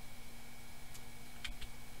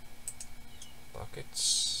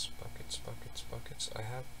buckets. I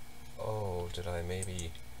have, oh, did I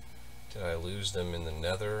lose them in the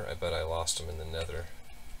nether? I bet I lost them in the nether.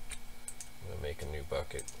 I'm going to make a new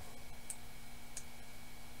bucket.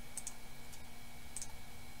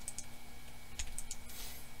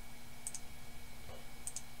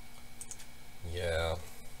 Yeah.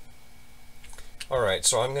 Alright,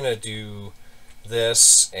 so I'm going to do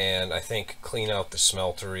this, and I think clean out the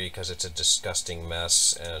smeltery because it's a disgusting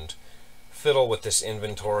mess, and fiddle with this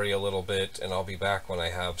inventory a little bit, and I'll be back when I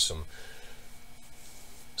have some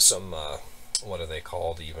what are they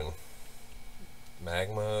called even?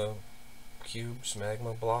 Magma cubes?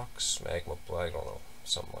 Magma blocks? I don't know.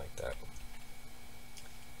 Something like that.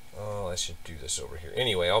 Oh, I should do this over here.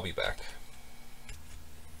 Anyway, I'll be back.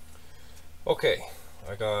 Okay,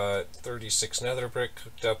 I got 36 nether brick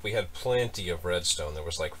cooked up. We had plenty of redstone. There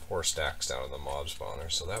was like 4 stacks down in the mob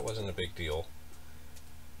spawner, so that wasn't a big deal.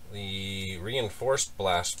 The reinforced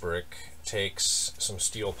blast brick takes some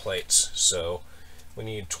steel plates, so we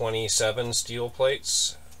need 27 steel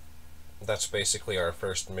plates. That's basically our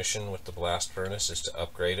first mission with the blast furnace, is to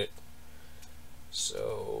upgrade it.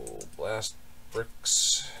 So, blast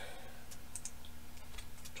bricks,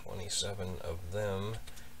 27 of them.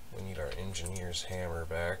 We need our engineer's hammer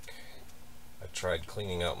back. I tried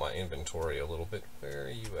cleaning out my inventory a little bit. Where are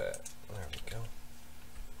you at? There we go.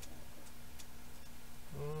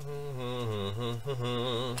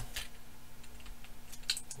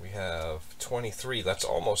 We have 23. That's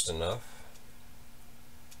almost enough.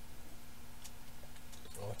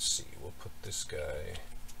 Let's see. We'll put this guy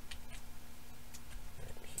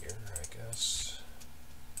right here, I guess.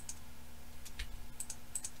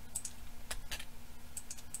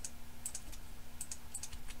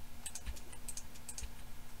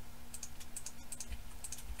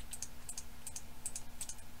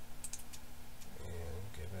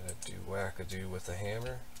 Wackadoo with the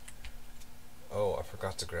hammer. Oh, I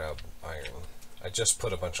forgot to grab iron. I just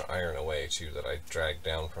put a bunch of iron away too that I dragged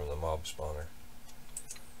down from the mob spawner.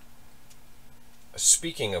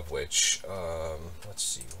 Speaking of which, let's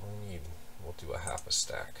see, we'll do a half a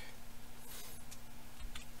stack.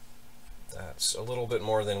 That's a little bit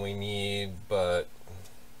more than we need, but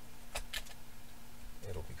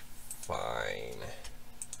it'll be fine.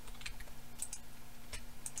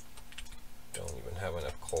 Don't even have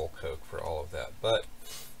enough coal coke for all of that, but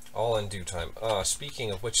all in due time.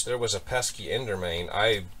 Speaking of which, there was a pesky enderman.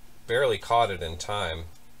 I barely caught it in time,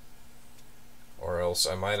 or else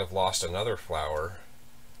I might have lost another flower.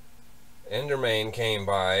 Enderman came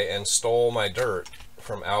by and stole my dirt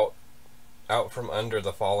from out from under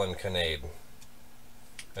the fallen canade,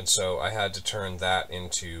 and so I had to turn that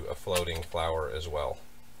into a floating flower as well,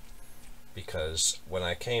 because when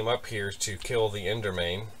I came up here to kill the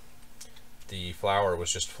enderman, the flower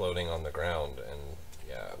was just floating on the ground, and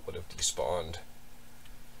yeah, it would have despawned.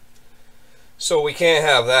 So we can't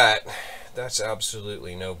have that. That's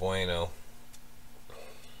absolutely no bueno.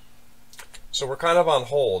 So we're kind of on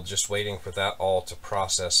hold, just waiting for that all to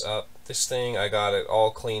process up. This thing, I got it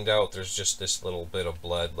all cleaned out. There's just this little bit of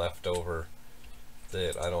blood left over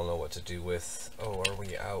that I don't know what to do with. Oh, are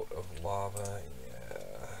we out of lava?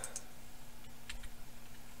 Yeah.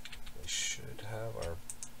 We should have our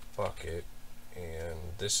bucket.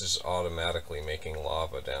 And this is automatically making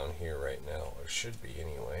lava down here right now, or should be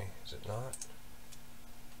anyway. Is it not?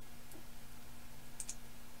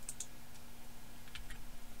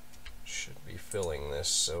 Should be filling this,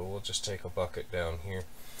 so we'll just take a bucket down here.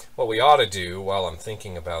 What we ought to do, while I'm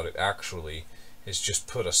thinking about it actually, is just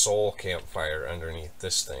put a soul campfire underneath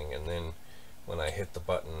this thing, and then when I hit the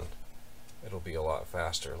button, it'll be a lot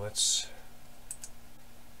faster. Let's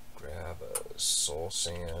grab a soul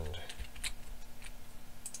sand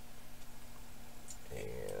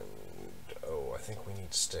and, oh, I think we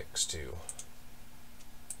need sticks too.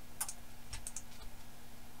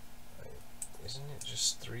 Isn't it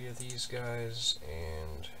just 3 of these guys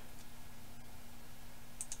and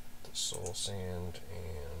the soul sand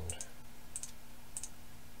and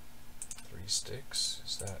 3 sticks?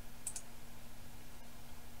 Is that?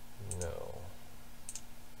 No.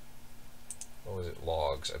 Oh, is it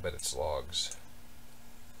logs? I bet it's logs.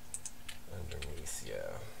 Underneath,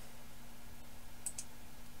 yeah.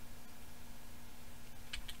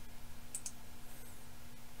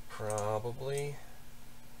 Probably.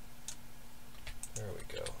 There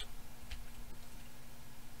we go.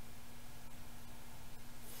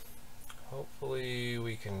 Hopefully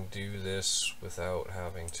we can do this without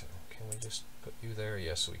having to... Can we just put you there?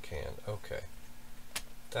 Yes, we can. Okay.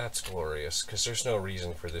 That's glorious, because there's no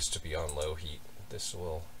reason for this to be on low heat. This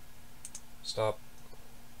will... Stop.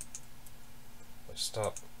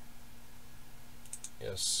 Stop.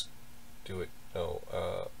 Yes. Do it. No.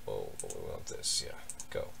 Oh, we want this. Yeah.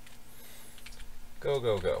 Go. Go,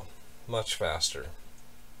 go, go. Much faster.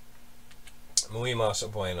 Muy más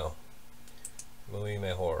bueno. Muy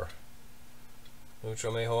mejor.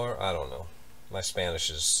 Mucho mejor? I don't know. My Spanish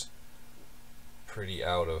is pretty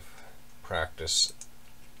out of practice.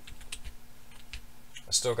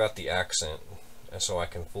 I still got the accent, and so I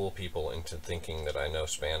can fool people into thinking that I know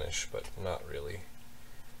Spanish, but not really.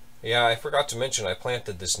 Yeah, I forgot to mention I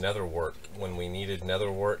planted this netherwort when we needed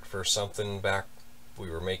netherwort for something back. We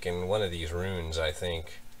were making one of these runes, I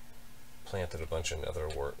think. Planted a bunch of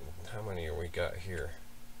netherwort. How many are we got here?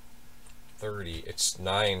 30. It's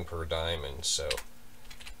 9 per diamond, so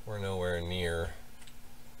we're nowhere near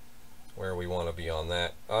where we want to be on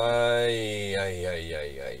that.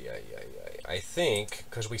 I think,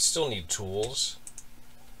 because we still need tools,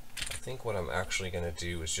 I think what I'm actually going to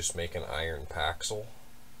do is just make an iron paxel.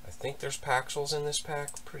 I think there's paxels in this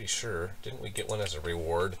pack, pretty sure. Didn't we get one as a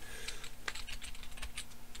reward?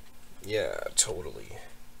 Yeah, totally.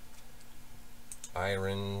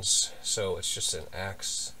 Irons, so it's just an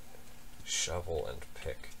axe, shovel, and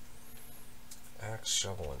pick. Axe,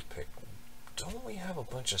 shovel, and pick. Don't we have a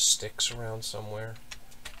bunch of sticks around somewhere?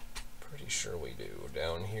 Pretty sure we do.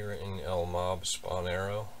 Down here in El Mob Spawn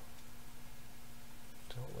Arrow.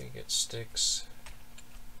 Don't we get sticks?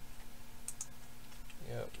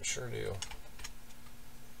 Yep, sure do.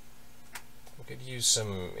 We could use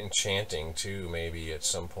some enchanting too, maybe at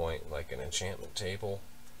some point, like an enchantment table.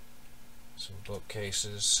 Some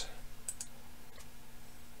bookcases.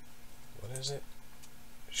 What is it?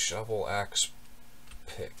 Shovel, axe,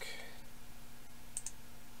 pick.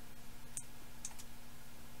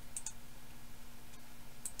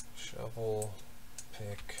 Shovel,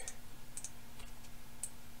 pick,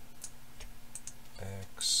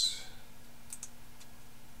 axe.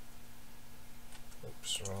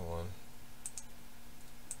 Oops, wrong one.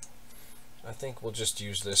 I think we'll just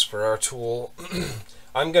use this for our tool.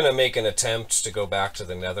 I'm going to make an attempt to go back to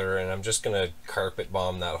the nether, and I'm just going to carpet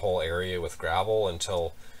bomb that whole area with gravel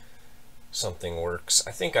until something works.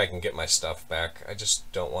 I think I can get my stuff back. I just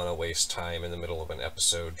don't want to waste time in the middle of an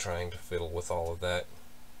episode trying to fiddle with all of that.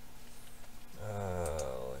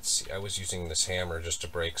 Let's see, I was using this hammer just to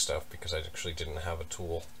break stuff because I actually didn't have a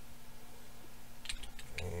tool.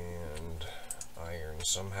 And iron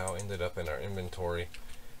somehow ended up in our inventory.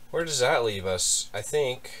 Where does that leave us? I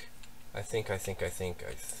think,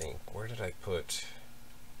 where did I put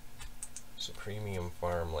Supremium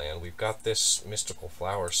Farmland? We've got this mystical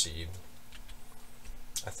flower seed.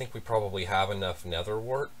 I think we probably have enough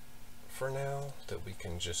netherwort for now that we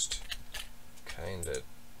can just kind of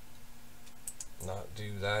not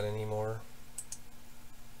do that anymore.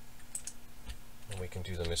 And we can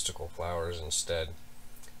do the mystical flowers instead.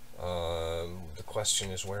 The question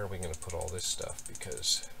is, where are we going to put all this stuff?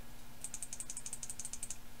 Because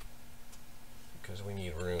we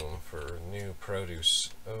need room for new produce.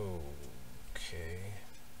 Okay.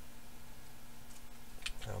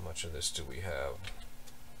 How much of this do we have?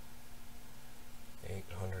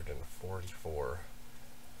 844.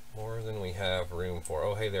 More than we have room for.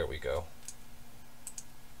 Oh, hey, there we go.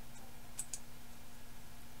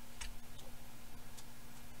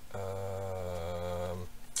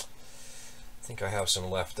 I think I have some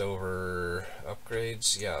leftover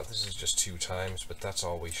upgrades. Yeah, this is just 2 times, but that's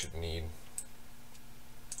all we should need.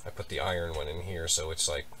 I put the iron one in here, so it's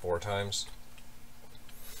like 4 times.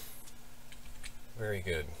 Very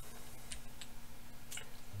good.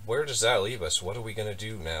 Where does that leave us? What are we going to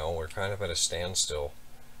do now? We're kind of at a standstill.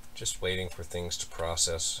 Just waiting for things to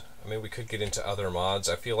process. I mean, we could get into other mods.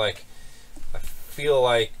 I feel like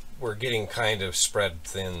we're getting kind of spread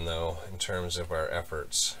thin, though, in terms of our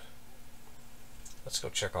efforts. Let's go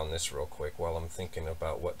check on this real quick while I'm thinking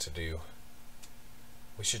about what to do.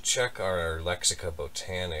 We should check our Lexica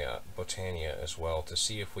Botania as well to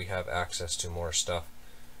see if we have access to more stuff.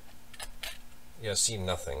 Yeah, see,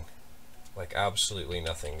 nothing. Like, absolutely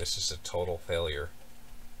nothing. This is a total failure.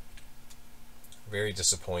 Very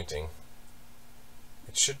disappointing.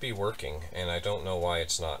 It should be working, and I don't know why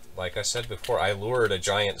it's not. Like I said before, I lured a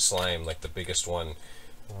giant slime, like the biggest one,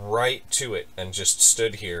 right to it and just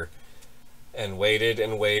stood here and waited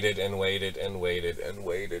and waited and waited and waited and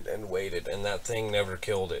waited and waited, and that thing never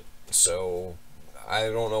killed it. So I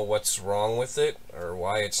don't know what's wrong with it or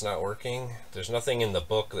why it's not working. There's nothing in the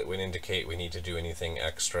book that would indicate we need to do anything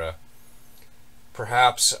extra.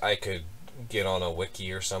 Perhaps I could get on a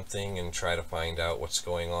wiki or something and try to find out what's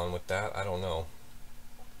going on with that. I don't know.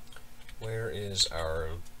 Where is our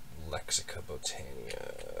Lexica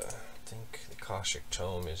Botania? I think the Akashic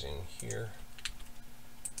Tome is in here.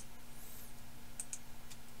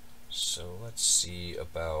 So let's see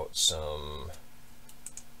about some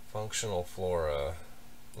functional flora.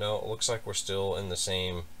 No, it looks like we're still in the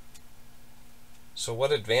same. So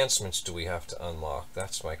what advancements do we have to unlock?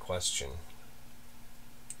 That's my question.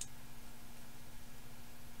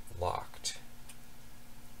 Locked.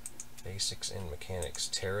 Basics and mechanics.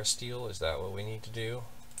 Terra Steel, is that what we need to do?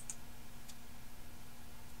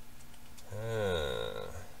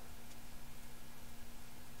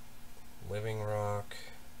 Living rock.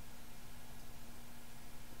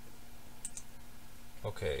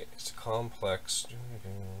 Okay, it's complex.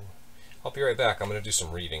 I'll be right back. I'm going to do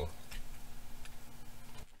some reading.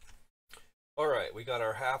 Alright, we got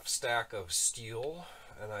our half stack of steel,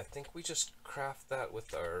 and I think we just craft that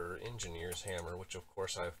with our engineer's hammer, which of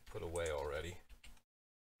course I've put away already.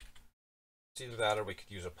 It's either that or we could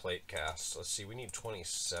use a plate cast. Let's see, we need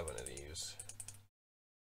 27 of these.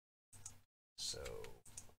 So,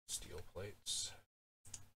 steel plates.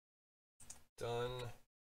 Done.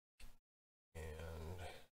 And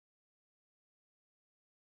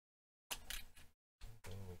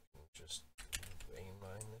then we can just vein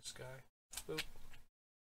mine this guy. Boop.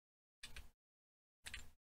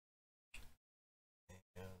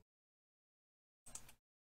 And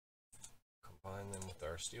combine them with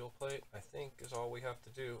our steel plate, I think, is all we have to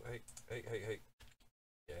do. Hey, hey, hey, hey.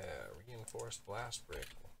 Yeah, reinforced blast brick.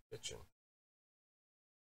 Bitchin'.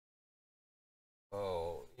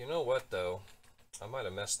 Oh, you know what, though? I might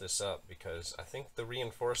have messed this up because I think the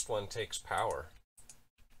reinforced one takes power.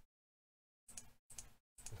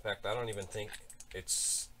 In fact, I don't even think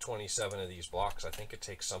it's 27 of these blocks. I think it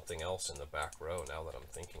takes something else in the back row now that I'm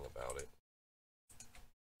thinking about it.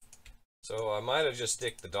 So I might have just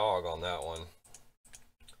dicked the dog on that one.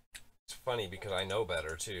 It's funny because I know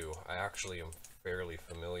better too. I actually am fairly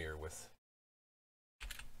familiar with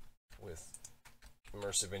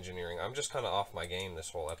immersive engineering. I'm just kind of off my game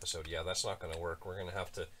this whole episode. Yeah, that's not going to work. We're going to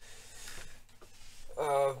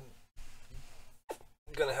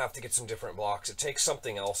have to get some different blocks. It takes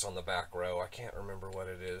something else on the back row. I can't remember what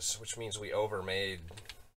it is, which means we overmade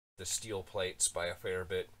the steel plates by a fair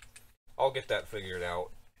bit. I'll get that figured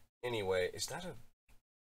out. Anyway, is that a...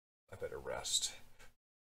 I better rest,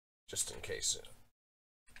 just in case.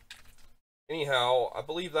 Anyhow, I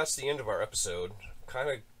believe that's the end of our episode. Kind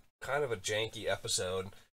of a janky episode.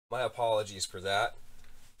 My apologies for that.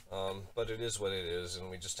 But it is what it is,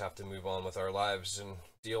 and we just have to move on with our lives and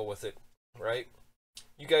deal with it, right?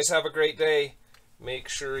 You guys have a great day. Make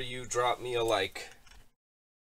sure you drop me a like.